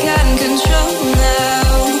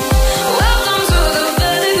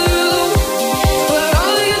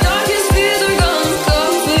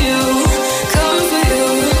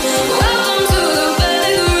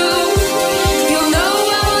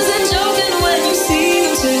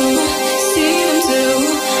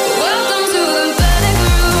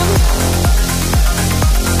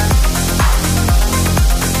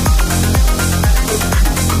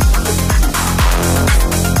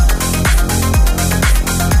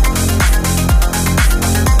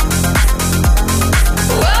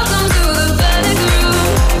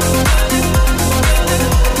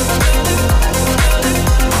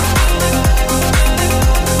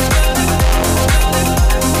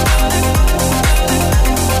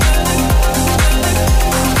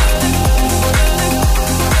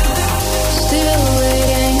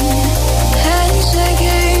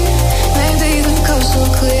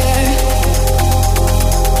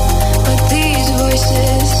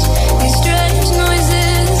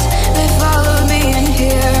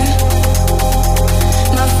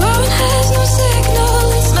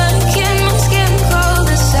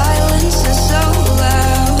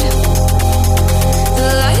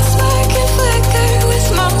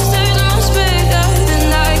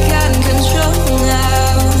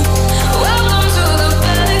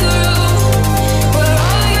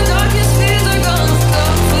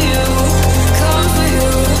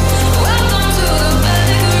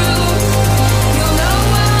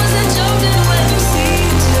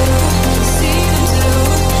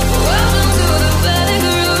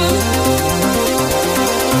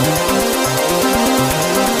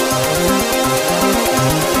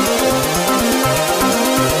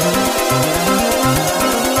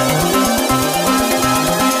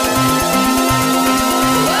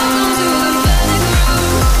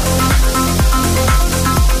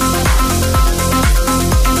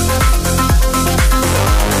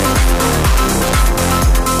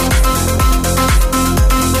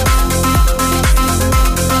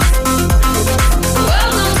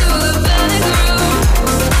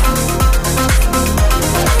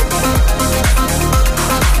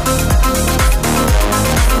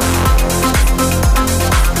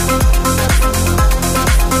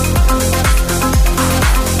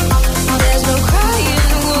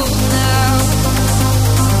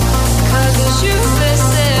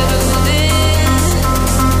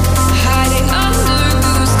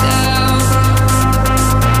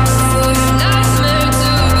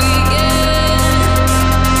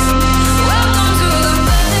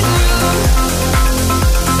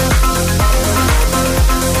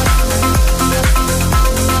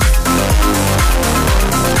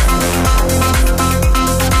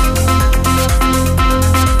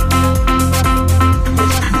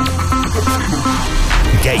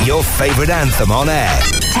favourite anthem on air.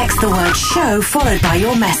 Text the word show followed by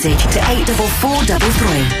your message to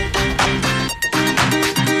 84433.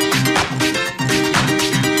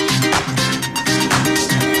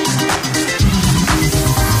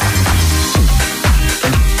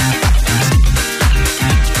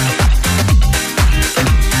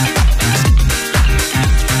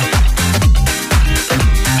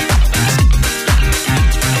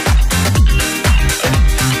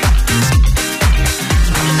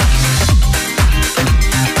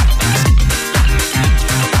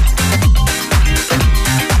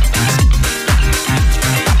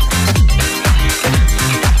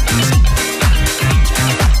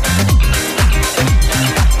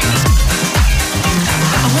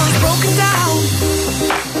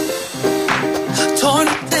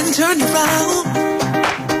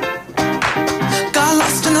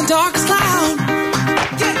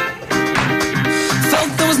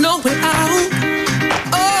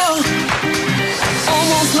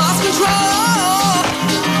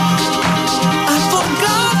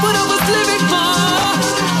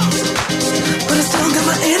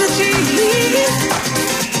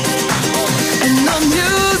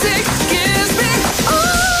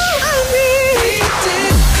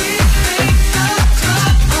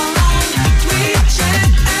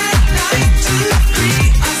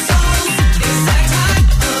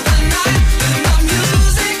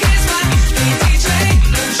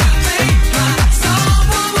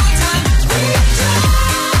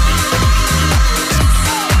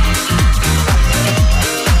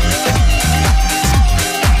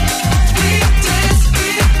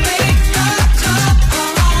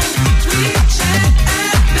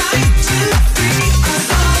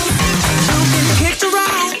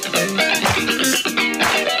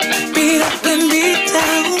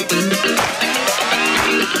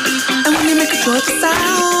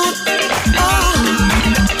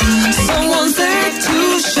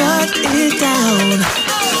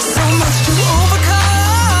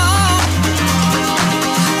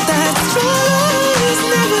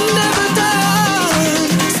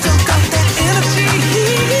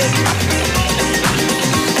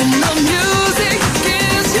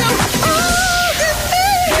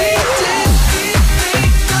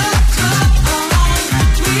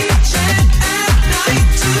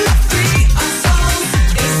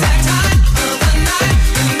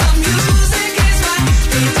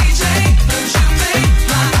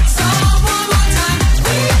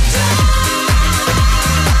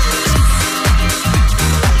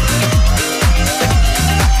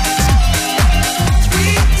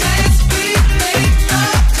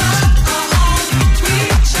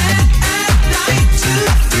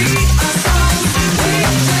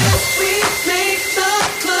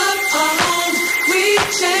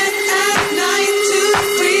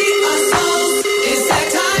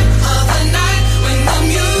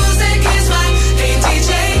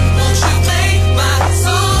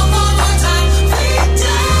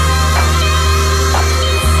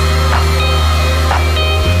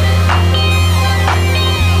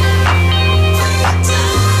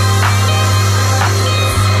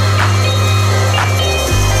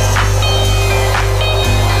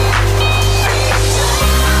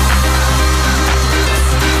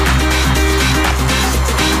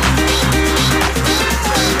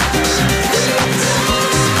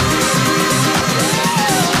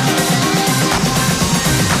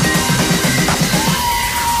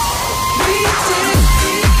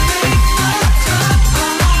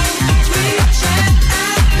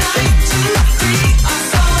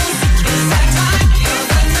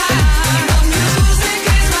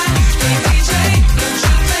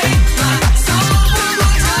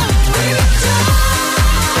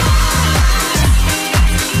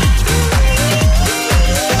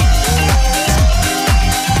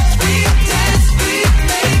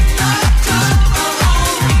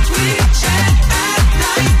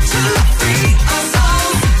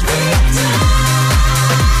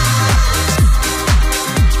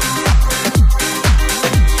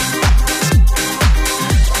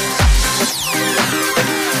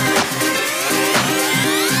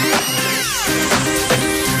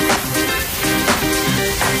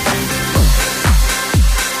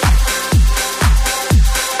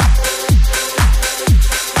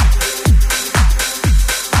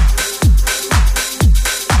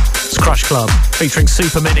 Club featuring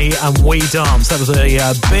Super Mini and We Dance. That was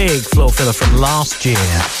a big floor filler from last year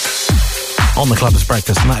on the Clubbers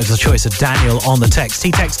Breakfast, and that was the choice of Daniel on the text. He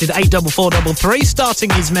texted 84433, starting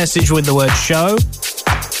his message with the word show,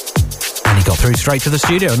 and he got through straight to the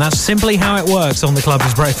studio, and that's simply how it works on the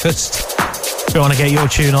Clubbers Breakfast. If you want to get your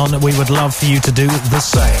tune on, we would love for you to do the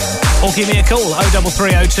same. or give me a call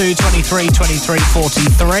 03302 23 23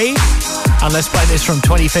 43. And let's play this from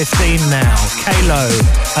 2015 now. Kalo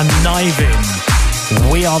and Nivin,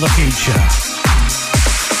 We Are the Future.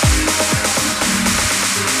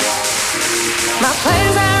 My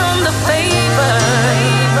plans are on the paper,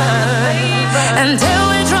 until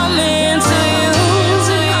we draw me into you,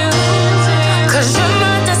 'cause you're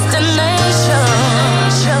my destination.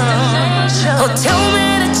 Oh, tell me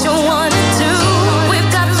that you want it too. We've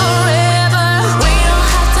got forever. We don't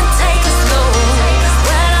have to take it slow.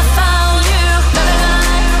 When I found you,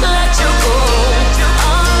 never let you go.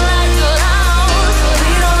 All night long,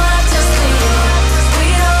 we don't have to sleep. We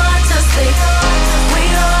don't have to sleep. We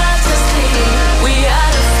don't have to sleep. We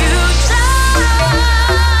are the future.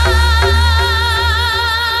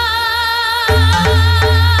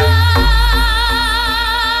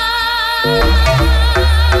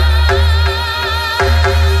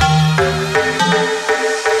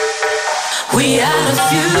 We are the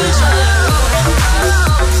future.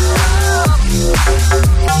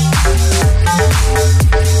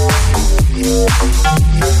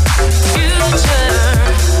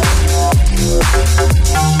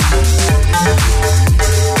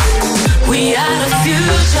 We are the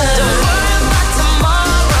future. Don't worry about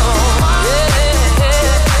tomorrow.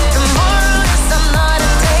 Tomorrow is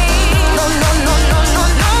another day. No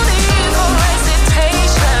need for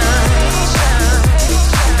hesitation.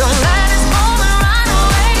 Don't let this moment run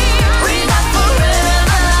away. We got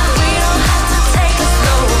forever. We don't have to take it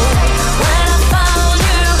slow. When I found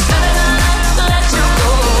you, never let you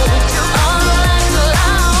go. All night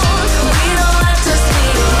long, we don't have to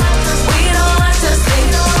sleep. We don't have to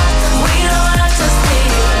sleep. We don't have to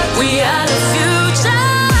sleep. We are the future.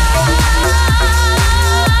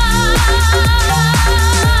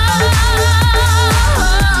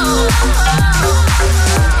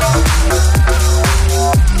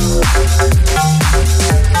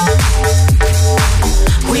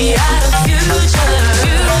 We are the future.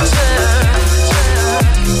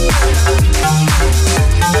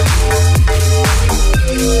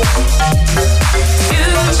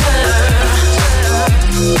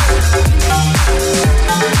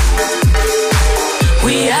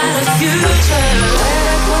 We are the future. When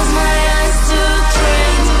I close my eyes to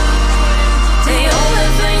dream, the only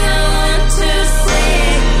thing I want to see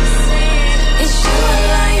is you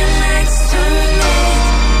lying next to me.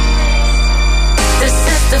 This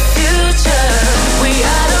is the future. We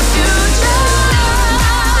are the future.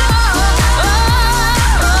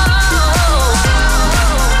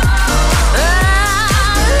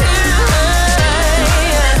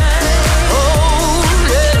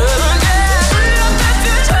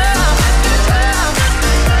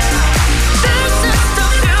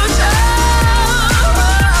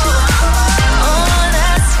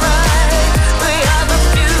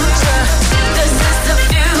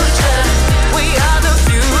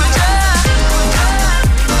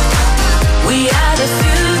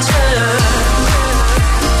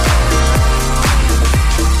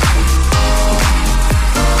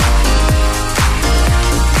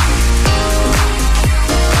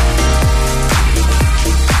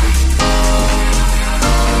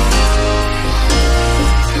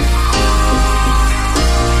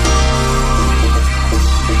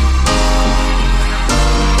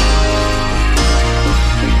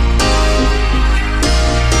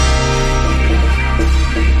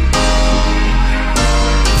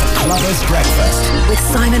 Clubbers Breakfast with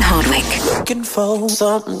Simon Hardwick. Looking for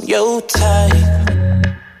something your type.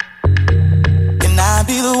 Can I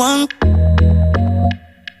be the one?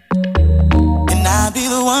 Can I be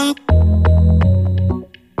the one?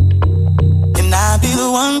 Can I be the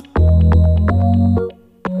one?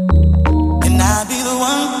 Can I be the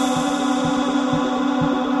one?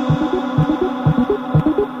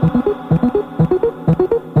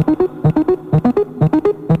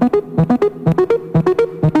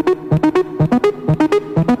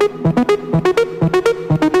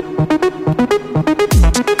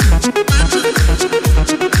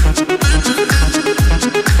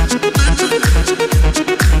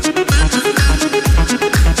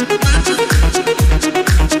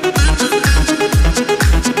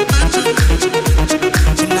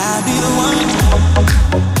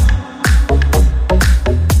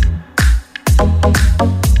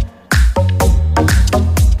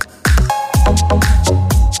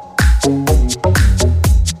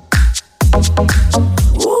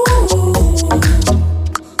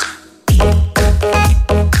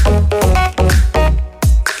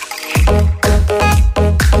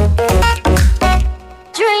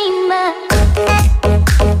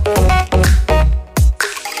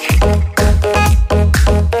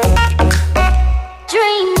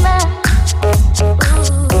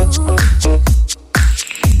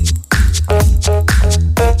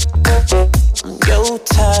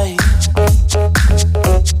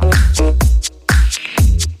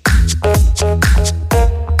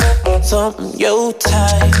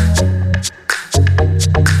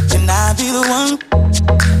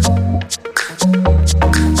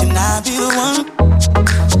 Can I be the one?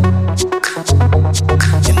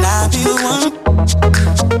 Can I be the one?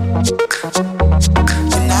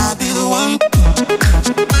 Can I be the one?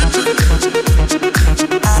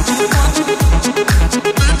 I'll be the one.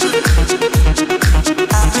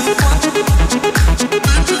 I'll be the one.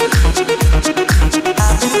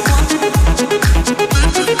 I'll be the one.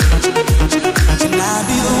 Can I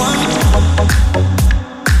be the one?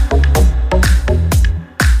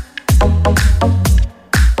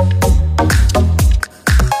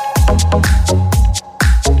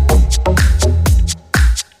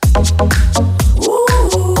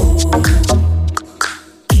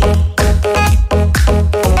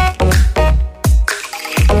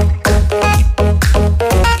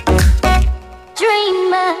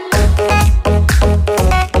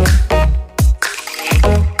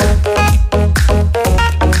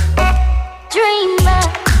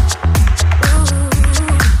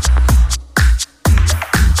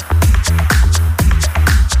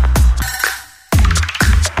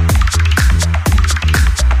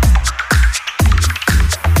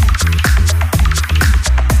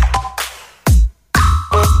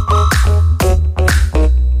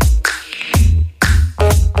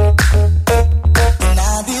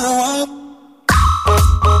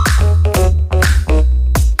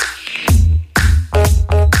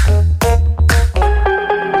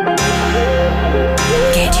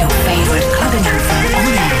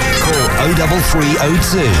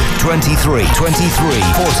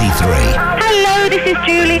 Hello, this is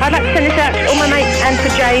Julie. I'd like to send this out to all my mates and for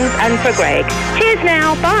James and for Greg. Cheers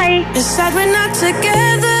now, bye. It's sad we're not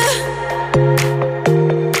together,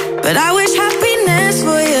 but I wish happiness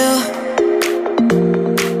for you.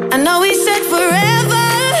 I know we said forever,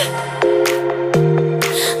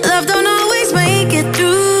 love don't always make it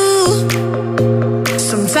through.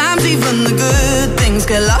 Sometimes even the good things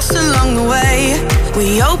get lost along the way.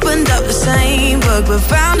 We opened up the same book but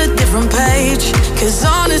found a different page. Cause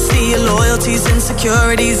honesty, your loyalties,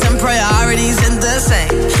 insecurities and priorities ain't the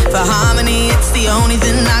same. For harmony, it's the only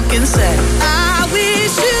thing I can say. I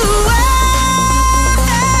wish you well,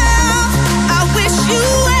 I wish you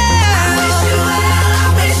well, I wish you well,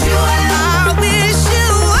 I wish you well, I wish you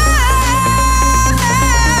well,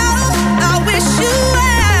 I wish you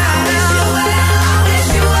well, I wish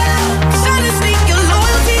you well. Cause honestly, your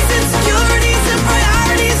loyalties, insecurities and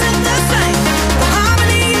priorities ain't the same. For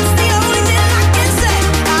harmony, it's the only thing I can say.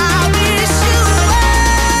 I wish you well,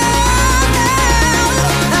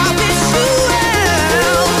 I wish you well,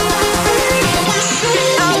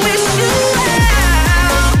 I wish you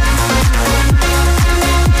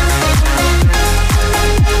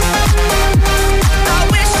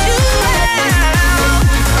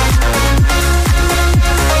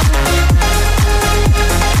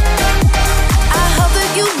I hope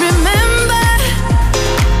that you remember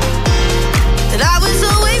that I was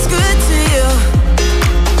always good to you.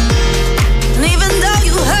 And even though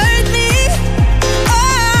you hurt me,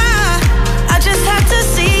 I just had to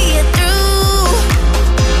see it through.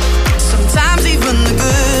 Sometimes even the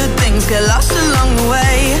good things get lost along the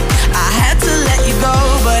way. I had to let you go,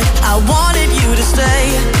 but I wanted you to stay.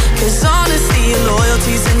 Cause honesty,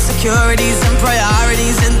 loyalties, insecurities and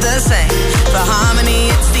priorities ain't the same. For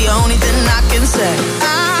harmony, it's the only thing I can say.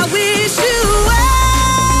 I wish you well,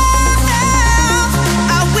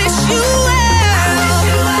 I wish you well,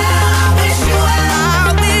 I wish you well,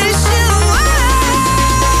 I wish you well,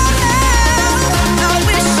 I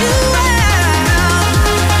wish you well.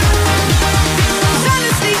 Cause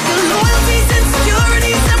honestly, your loyalties,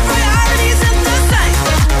 insecurities and priorities ain't the same.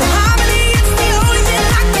 For harmony, it's the only thing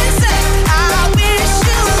I can say. I wish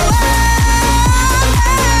you well,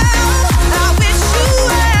 I wish you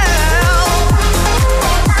well, wish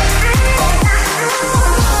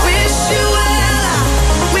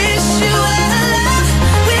you well,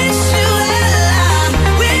 wish you well, wish you well,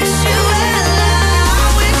 wish you well,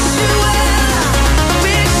 wish you well,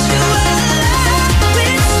 wish you well,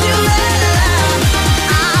 wish you well,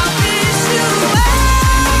 I wish you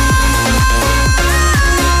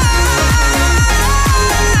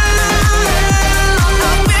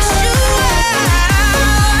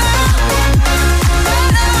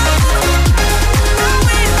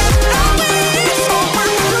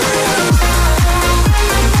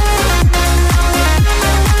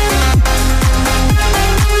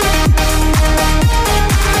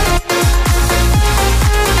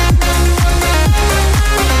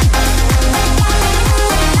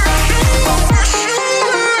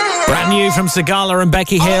Brand new from Sigala and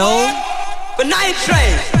Becky Hill. The Night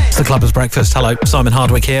Train. It's the Clubbers Breakfast. Hello, Simon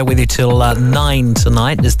Hardwick here with you till 9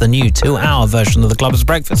 tonight. There's the new 2-hour version of the Clubbers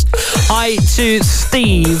Breakfast. Hi to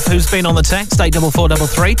Steve, who's been on the text,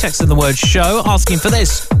 84433, texting the word show, asking for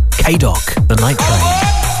this. K-Doc, The Night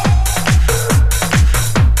Train.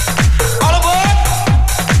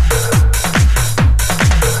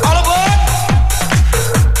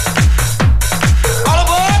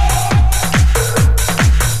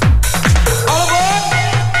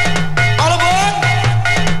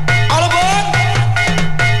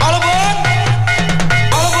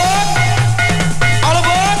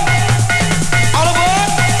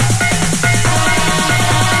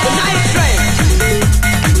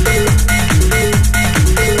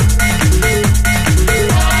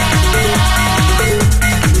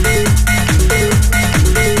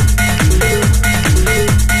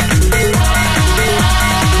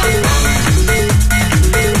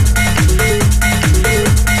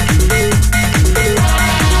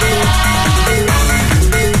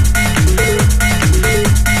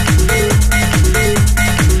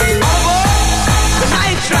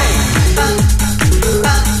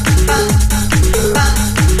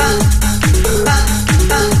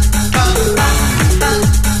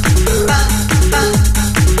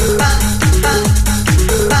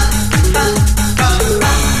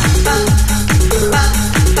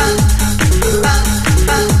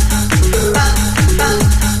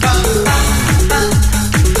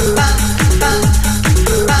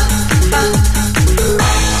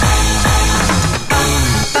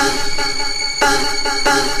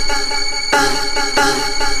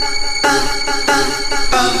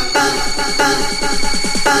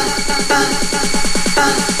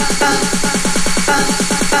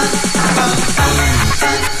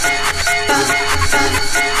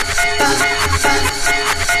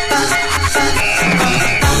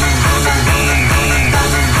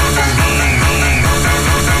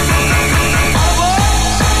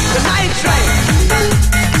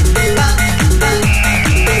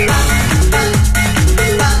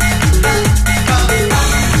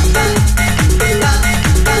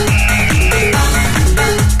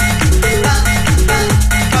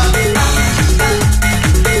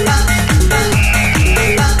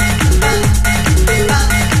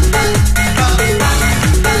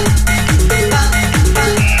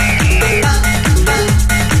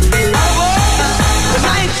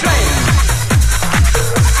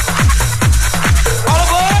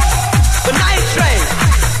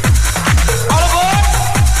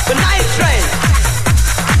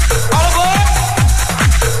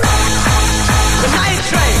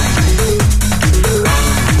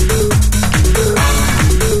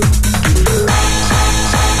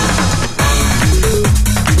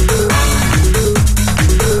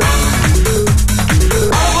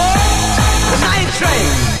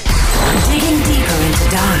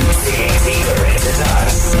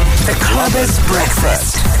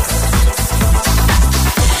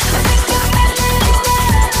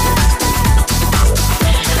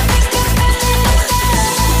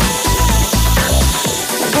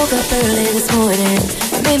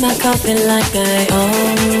 Like I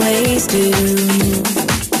always do.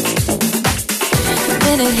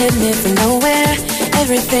 Then it hit me from nowhere,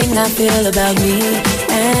 everything I feel about me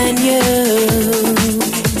and you.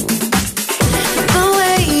 The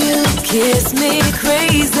way you kiss me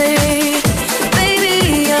crazy,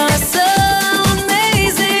 baby, you're so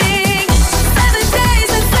amazing. 7 days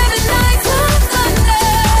and 7 nights of thunder,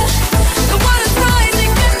 the water's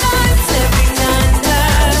rising and I'm slipping under.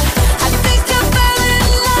 I think I fell in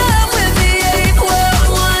love with the 8th world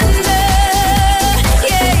wonder.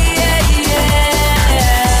 Yeah, yeah,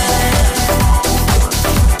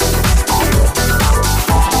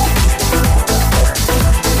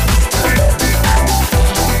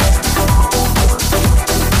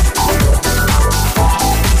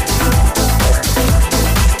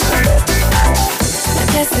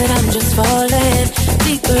 that I'm just falling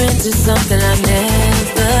deeper into something I've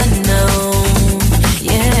never known.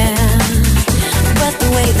 Yeah, but the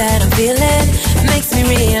way that I'm feeling makes me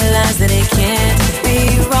realize that it can't be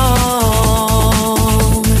wrong.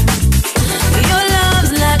 Your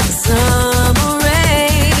love's like a summer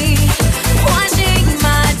rain, washing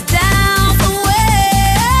my downfall away.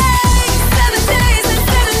 7 days and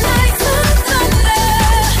 7 nights of thunder,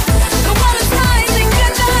 the water's rising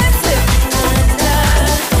and I'm slipping under.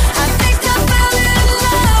 I think I fell in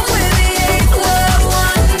love with the 8th world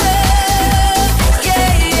wonder.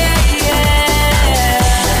 Yeah, yeah, yeah.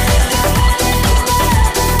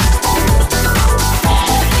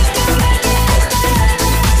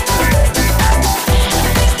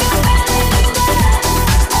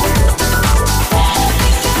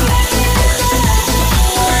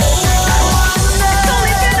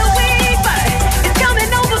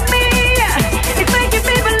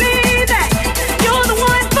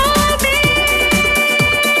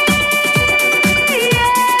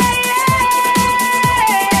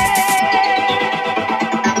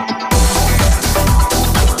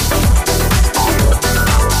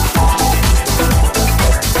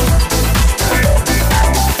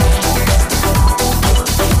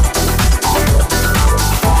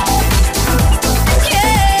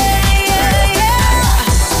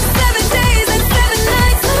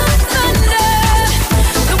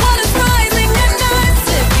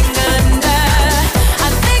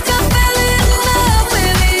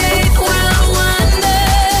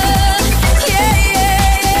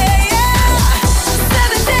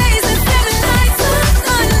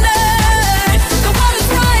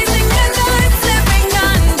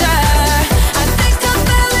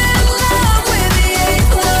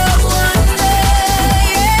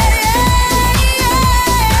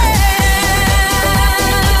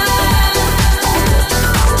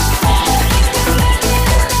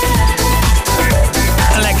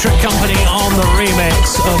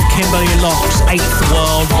 remix of Kimberly Locke's 8th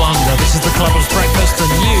World Wonder. This is the Clubbers Breakfast, a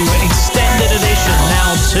new extended edition,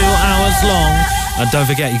 now 2 hours long. And don't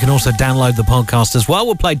forget, you can also download the podcast as well.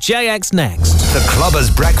 We'll play JX next. The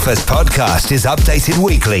Clubbers Breakfast podcast is updated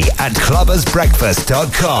weekly at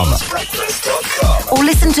clubbersbreakfast.com. Or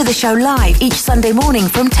listen to the show live each Sunday morning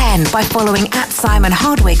from 10 by following @Simon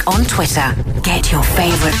Hardwick on Twitter. Get your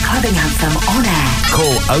favourite clubbing anthem on air.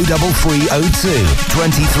 Call 03302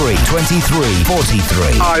 23 23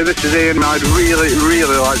 43. Hi, this is Ian. I'd really,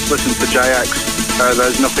 really like to listen to JX.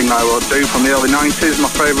 There's Nothing I Won't Do from the early 90s, my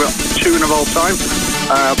favourite tune of all time.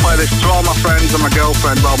 I play this to all my friends and my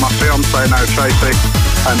girlfriend, well, my fiancée now, Tracy,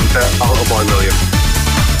 and my little boy, William.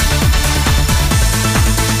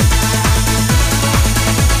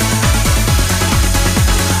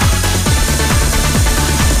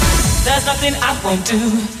 There's nothing I won't do.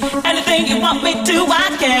 Anything you want me to,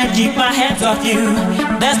 I can't keep my hands off you.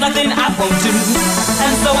 There's nothing I won't do,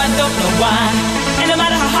 and so I don't know why. And no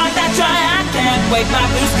matter how hard I try, I can't wave my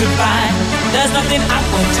blues goodbye. There's nothing I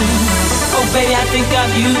won't do. Oh baby, I think of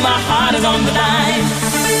you, my heart is on the line.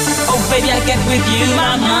 Oh baby, I get with you,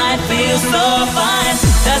 my mind feels so fine.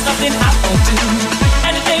 There's nothing I won't do.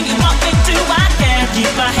 Anything you want me to, I can't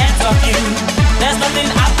keep my hands off you. There's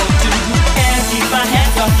nothing I won't do. Can't keep my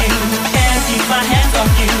hands off you. Can't keep my hands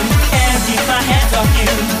off you. Can't keep my hands off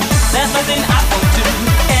you. There's nothing I won't do.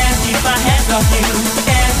 Can't keep my hands off you.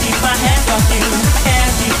 Can't keep my hands off you.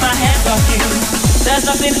 Can't keep my hands off you. There's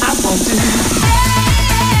nothing I won't do.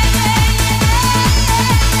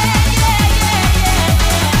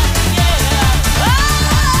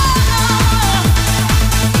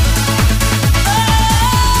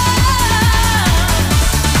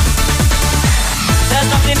 There's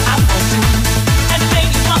nothing I won't do. Anything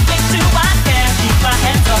you want me to, I can't keep my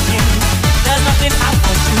hands off you. There's nothing I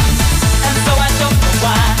won't do, and so I don't know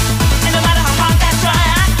why. And no matter how hard I try,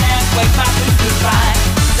 I can't wave my blues goodbye.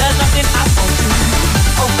 There's nothing I won't do.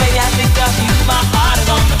 Oh baby, I think of you, my heart is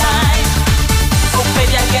on the line. Oh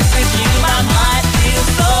baby, I guess with you, my mind feels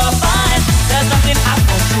so fine. There's nothing I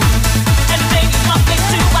won't do. Anything you want me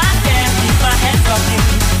to, I can't keep my hands off you.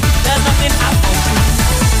 There's nothing I won't do.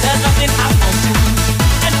 There's nothing I won't do.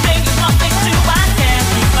 Anything you want me to, I can't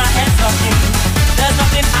keep my hands off you. There's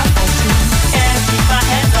nothing I won't do. Can't keep my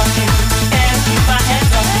hands off you. Can't keep my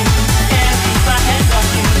hands off you. Can't keep my hands off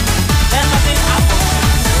you. There's nothing I won't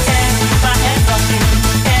do. Can't keep my hands off you.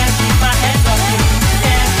 Can't keep my hands off you.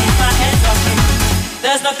 Can't keep my hands off you.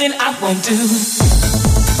 There's nothing I won't do.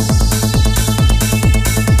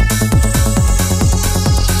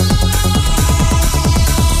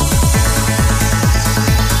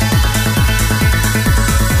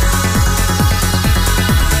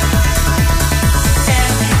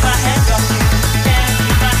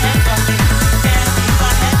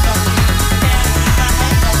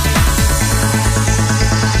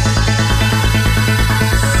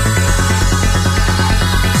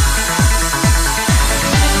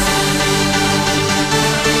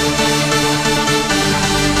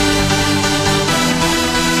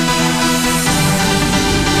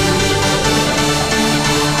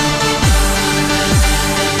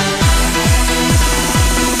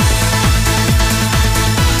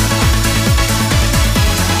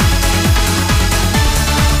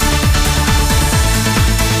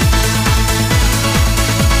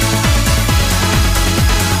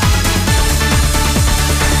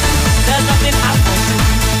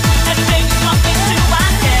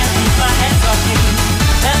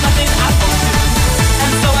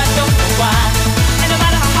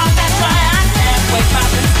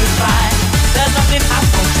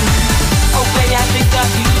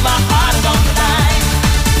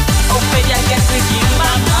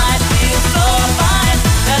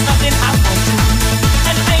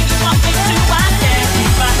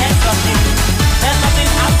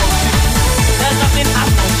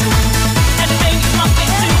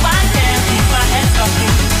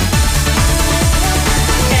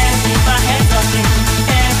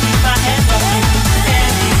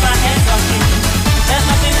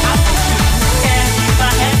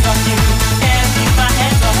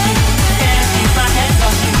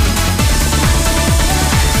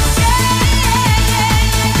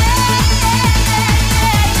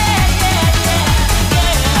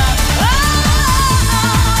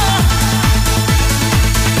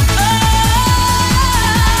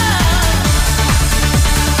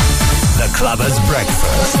 Clubbers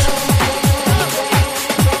Breakfast.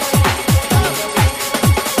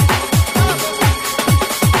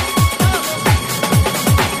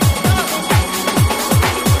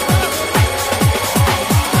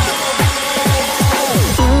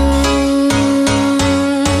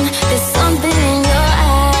 There's something in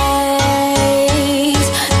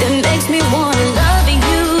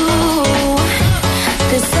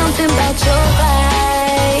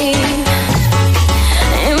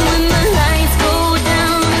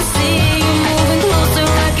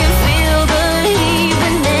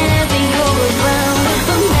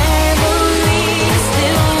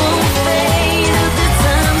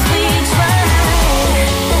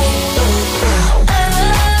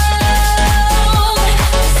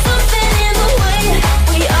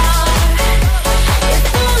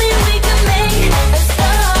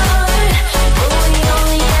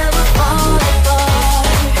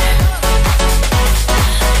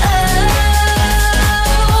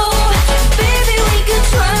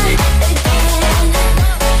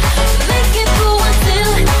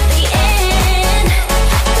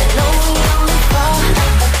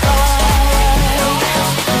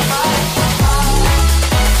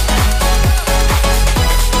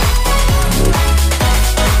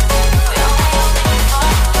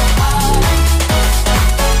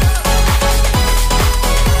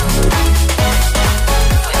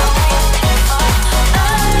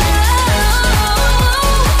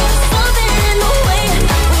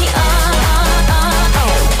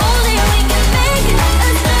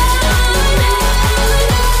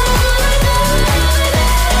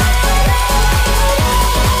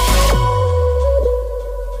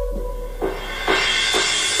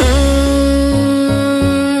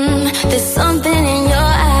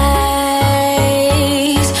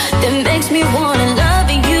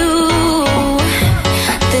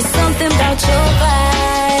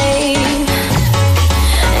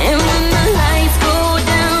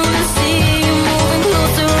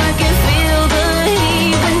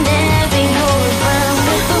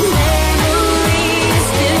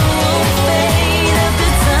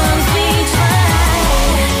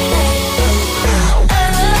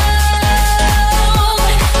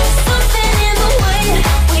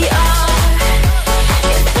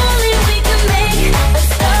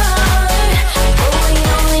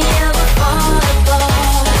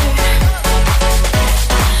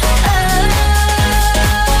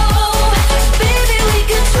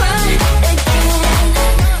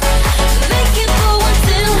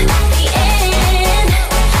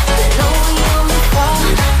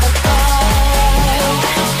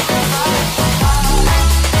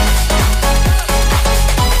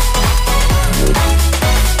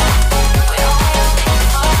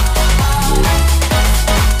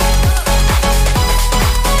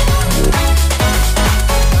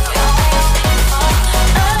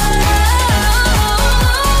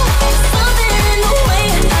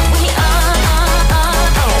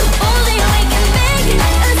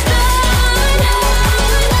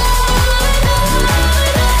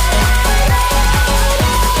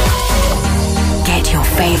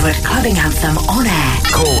favourite clubbing anthem on air.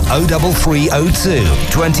 Call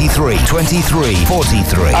 03302 23 23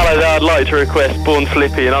 43. Hello there, I'd like to request Born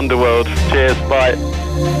Slippy in Underworld. Cheers, bye.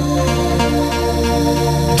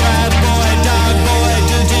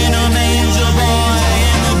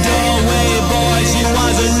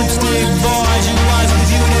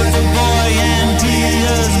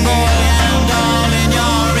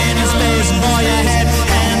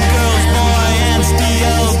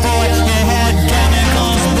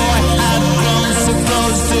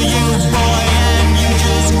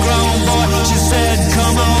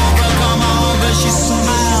 She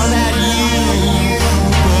smiled at you.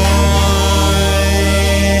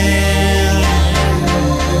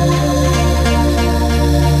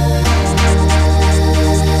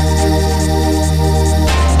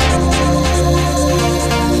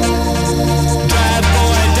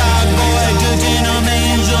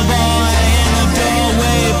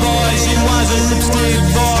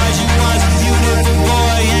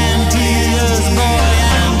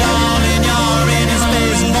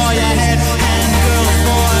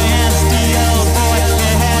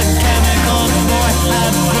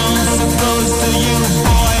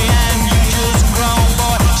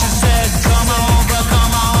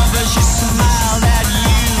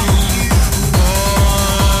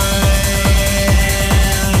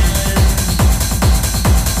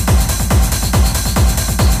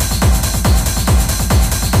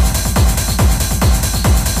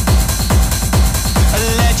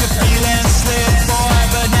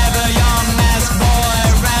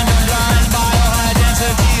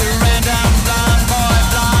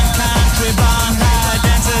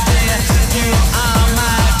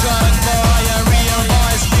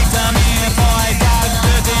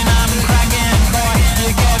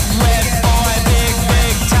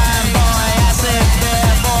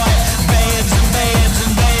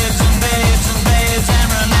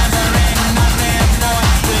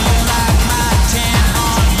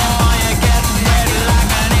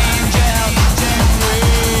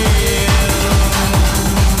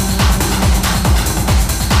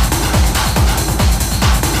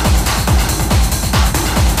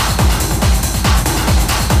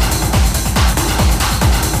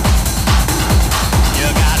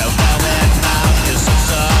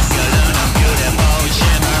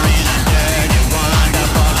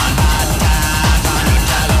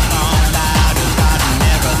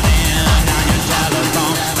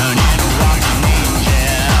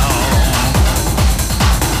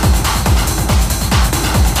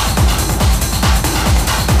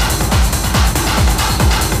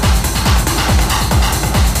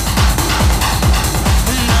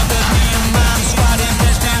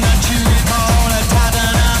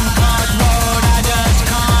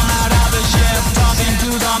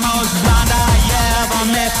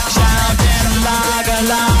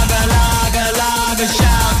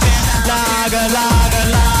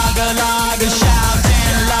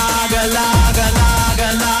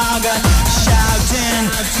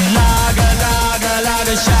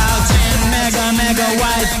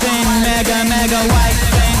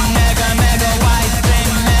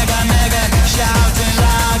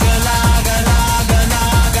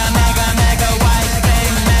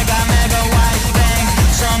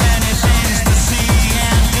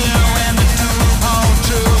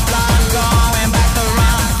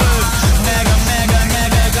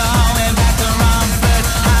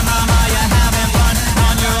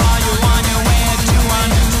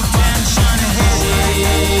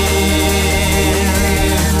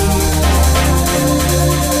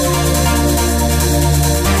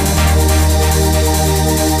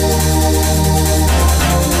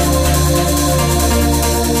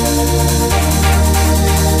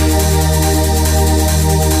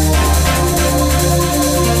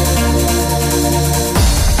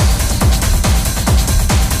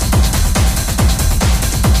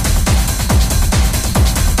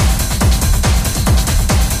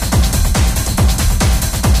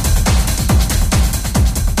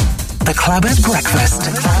 Clubbers Breakfast.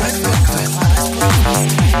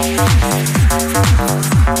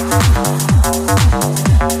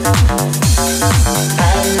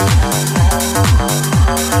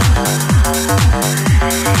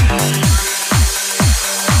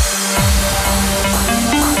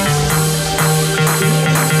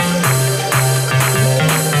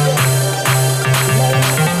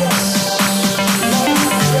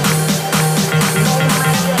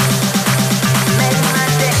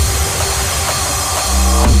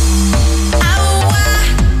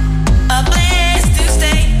 I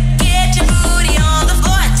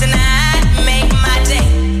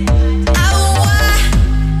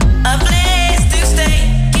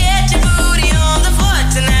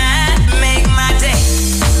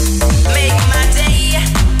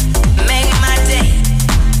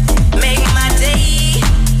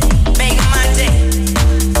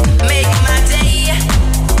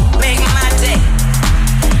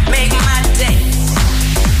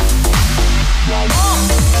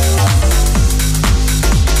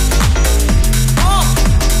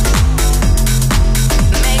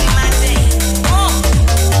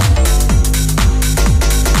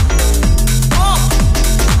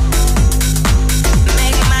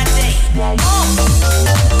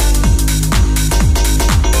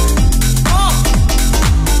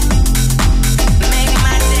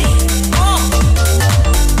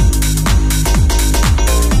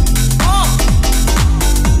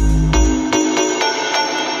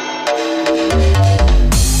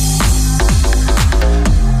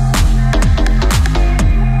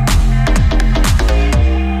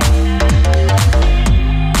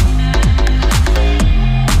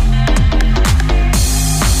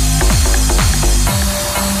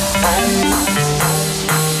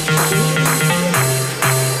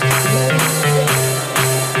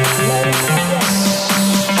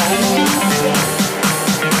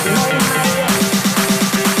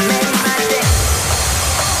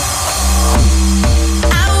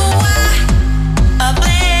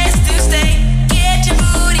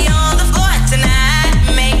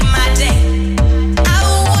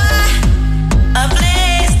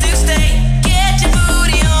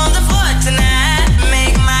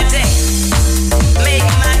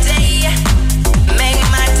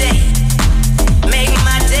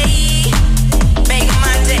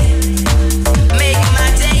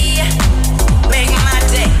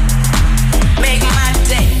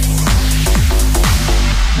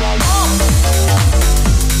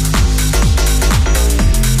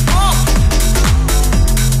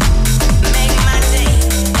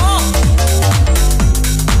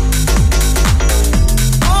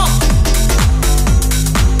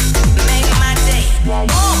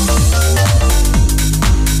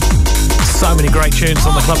tunes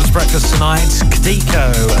on the Clubbers Breakfast tonight.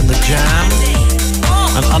 Kadiko and The Jam.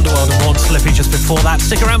 And Underworld and Born Slippy just before that.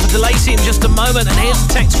 Stick around for DeLacy in just a moment. And here's a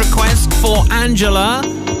text request for Angela,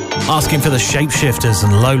 asking for the Shapeshifters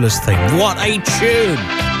and Lola's thing. What a tune!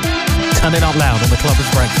 Turn it up loud on the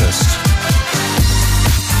Clubbers Breakfast.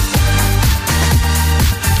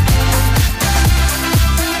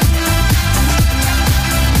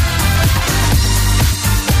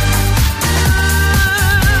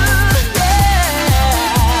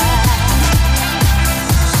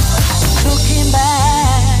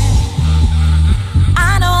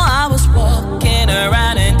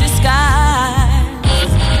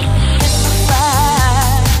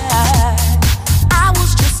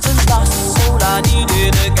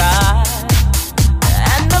 Needed a guy.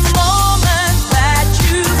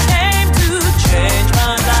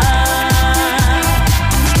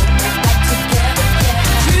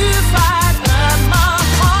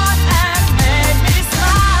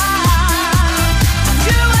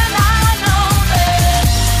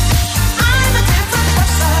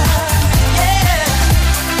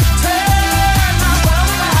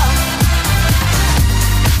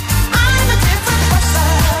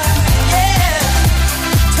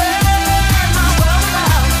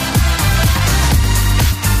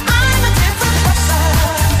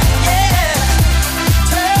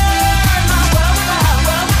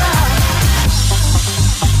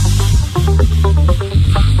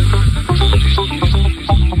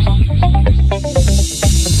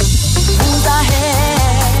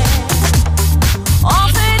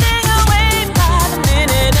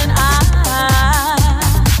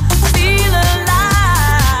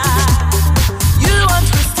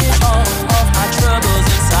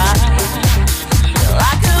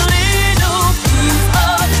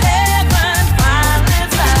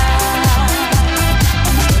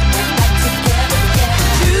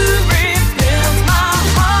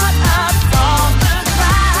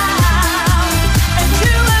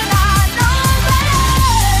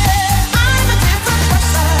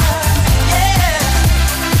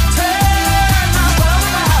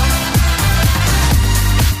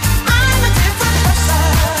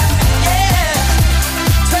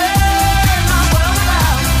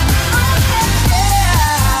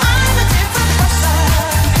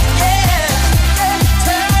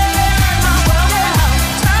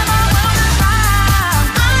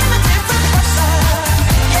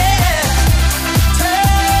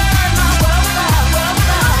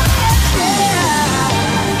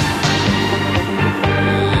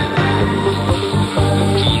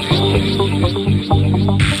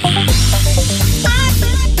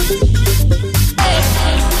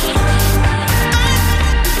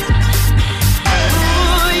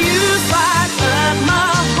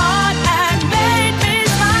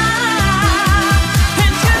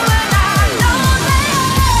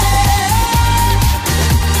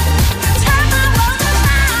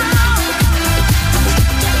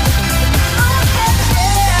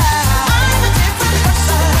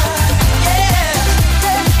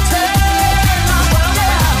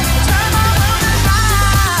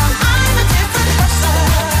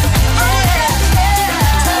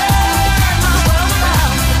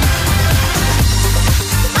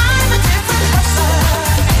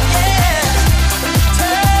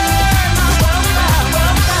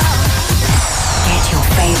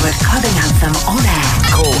 Anthem on air.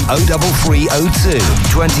 Call 03302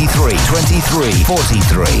 23 23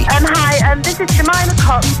 43. Hi, this is Jemima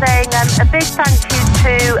Cox saying a big thank you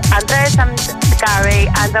to Andreas and Gary,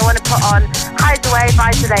 and I want to put on Hideaway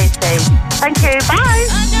by DeLacy. Thank you, bye.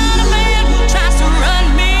 I got a man who tries to run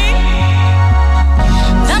me.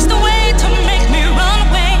 That's the way to make me run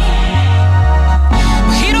away.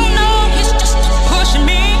 Well, he don't know he's just pushing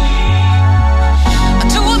me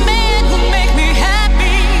to a man who make me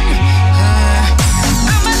happy.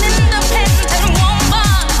 I'm an independent woman.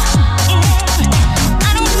 I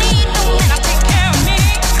don't need no man to take care of me.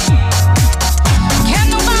 Can't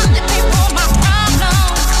nobody pay for my problems,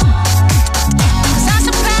 'cause I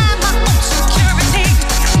supply my own security.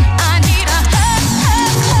 I need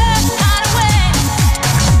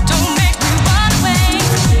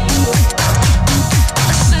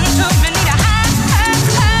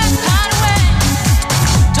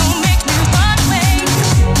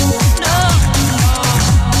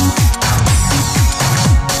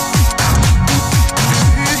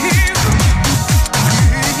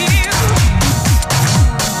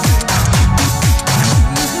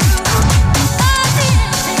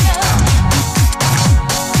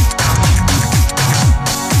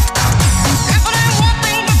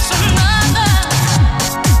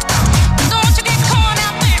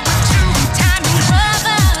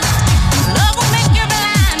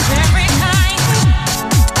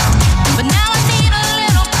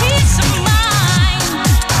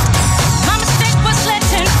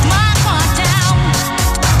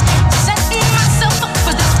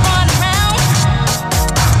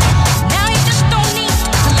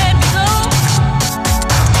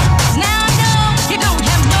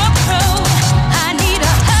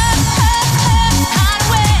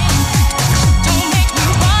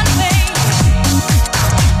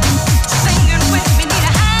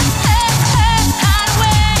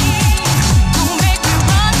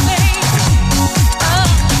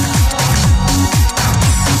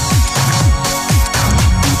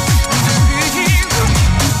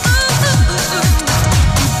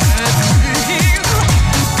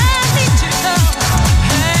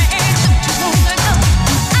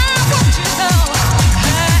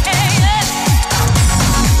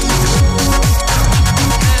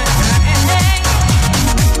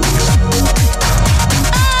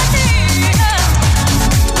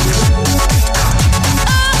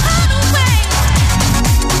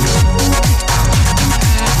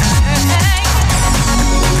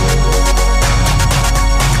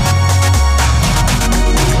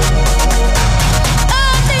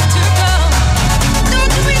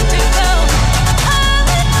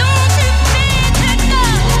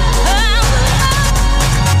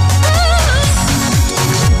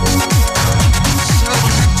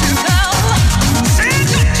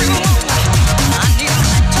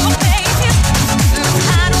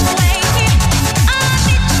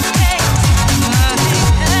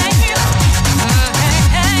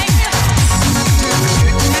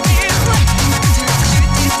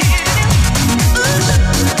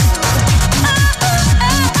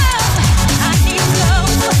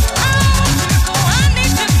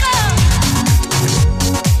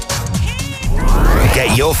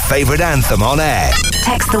favourite anthem on air.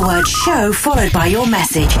 Text the word show followed by your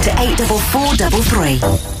message to 84433.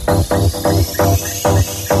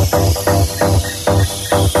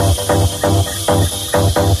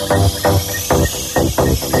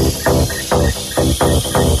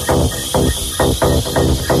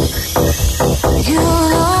 You'll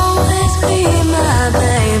always be my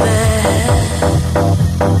baby.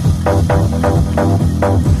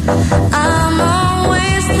 I'm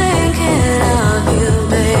always thinking of you,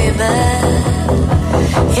 baby.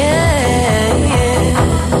 Yeah, yeah.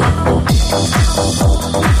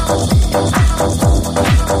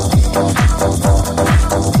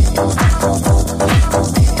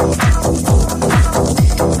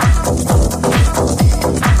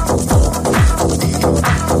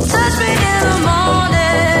 Touch me in the morning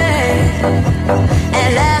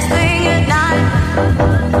and last thing at night.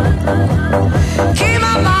 Keep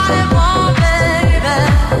my body warm, baby.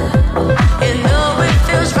 You know it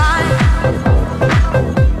feels right.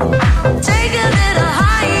 Take a little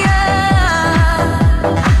higher.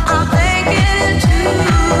 I'm thinking it too.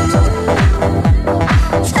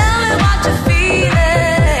 Tell me what you're feeling.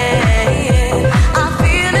 I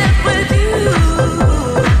feel it with you.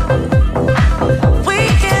 We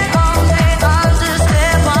can only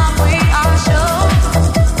understand what we are sure.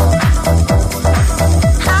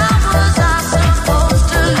 How was I supposed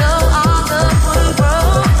to know our love would grow?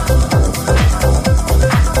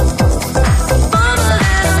 Move a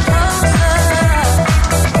little closer.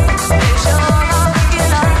 Make sure I'm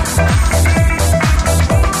picking up.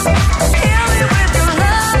 Hear me with your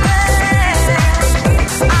loving.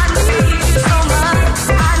 I need you so much.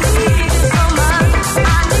 I need you so much.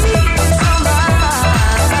 I need you so much.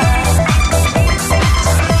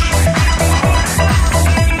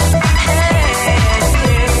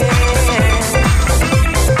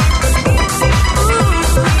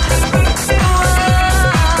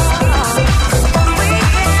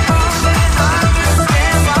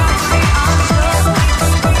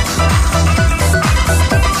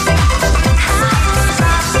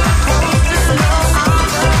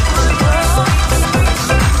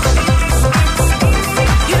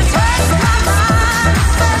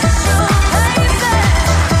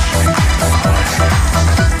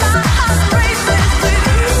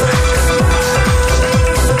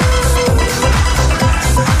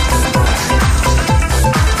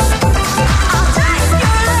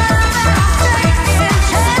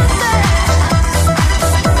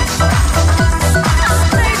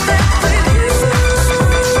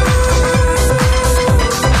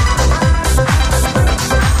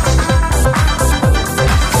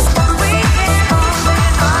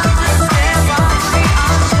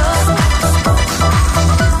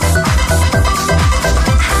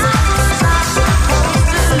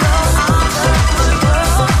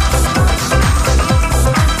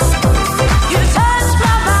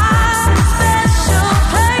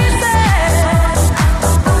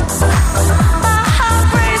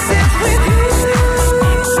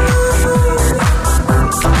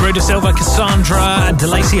 Ruda Silva, Cassandra, and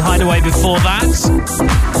DeLacy Hideaway before that.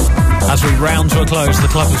 As we round to a close, the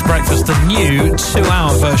Clubbers Breakfast, the new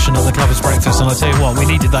 2-hour version of the Clubbers Breakfast. And I'll tell you what, we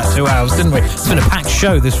needed that 2 hours, didn't we? It's been a packed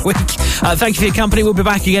show this week. Thank you for your company. We'll be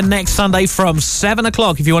back again next Sunday from 7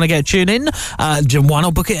 o'clock. If you want to get tuned in, why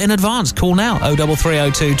not book it in advance? Call now,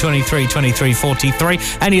 03302 23 23 43.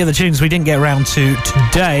 Any other tunes we didn't get around to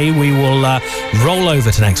today, we will roll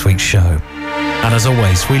over to next week's show. And as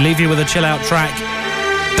always, we leave you with a chill-out track.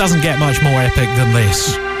 Doesn't get much more epic than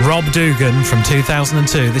this. Rob Dugan from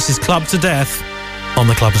 2002. This is Club to Death on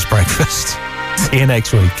the Clubbers Breakfast. See you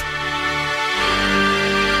next week.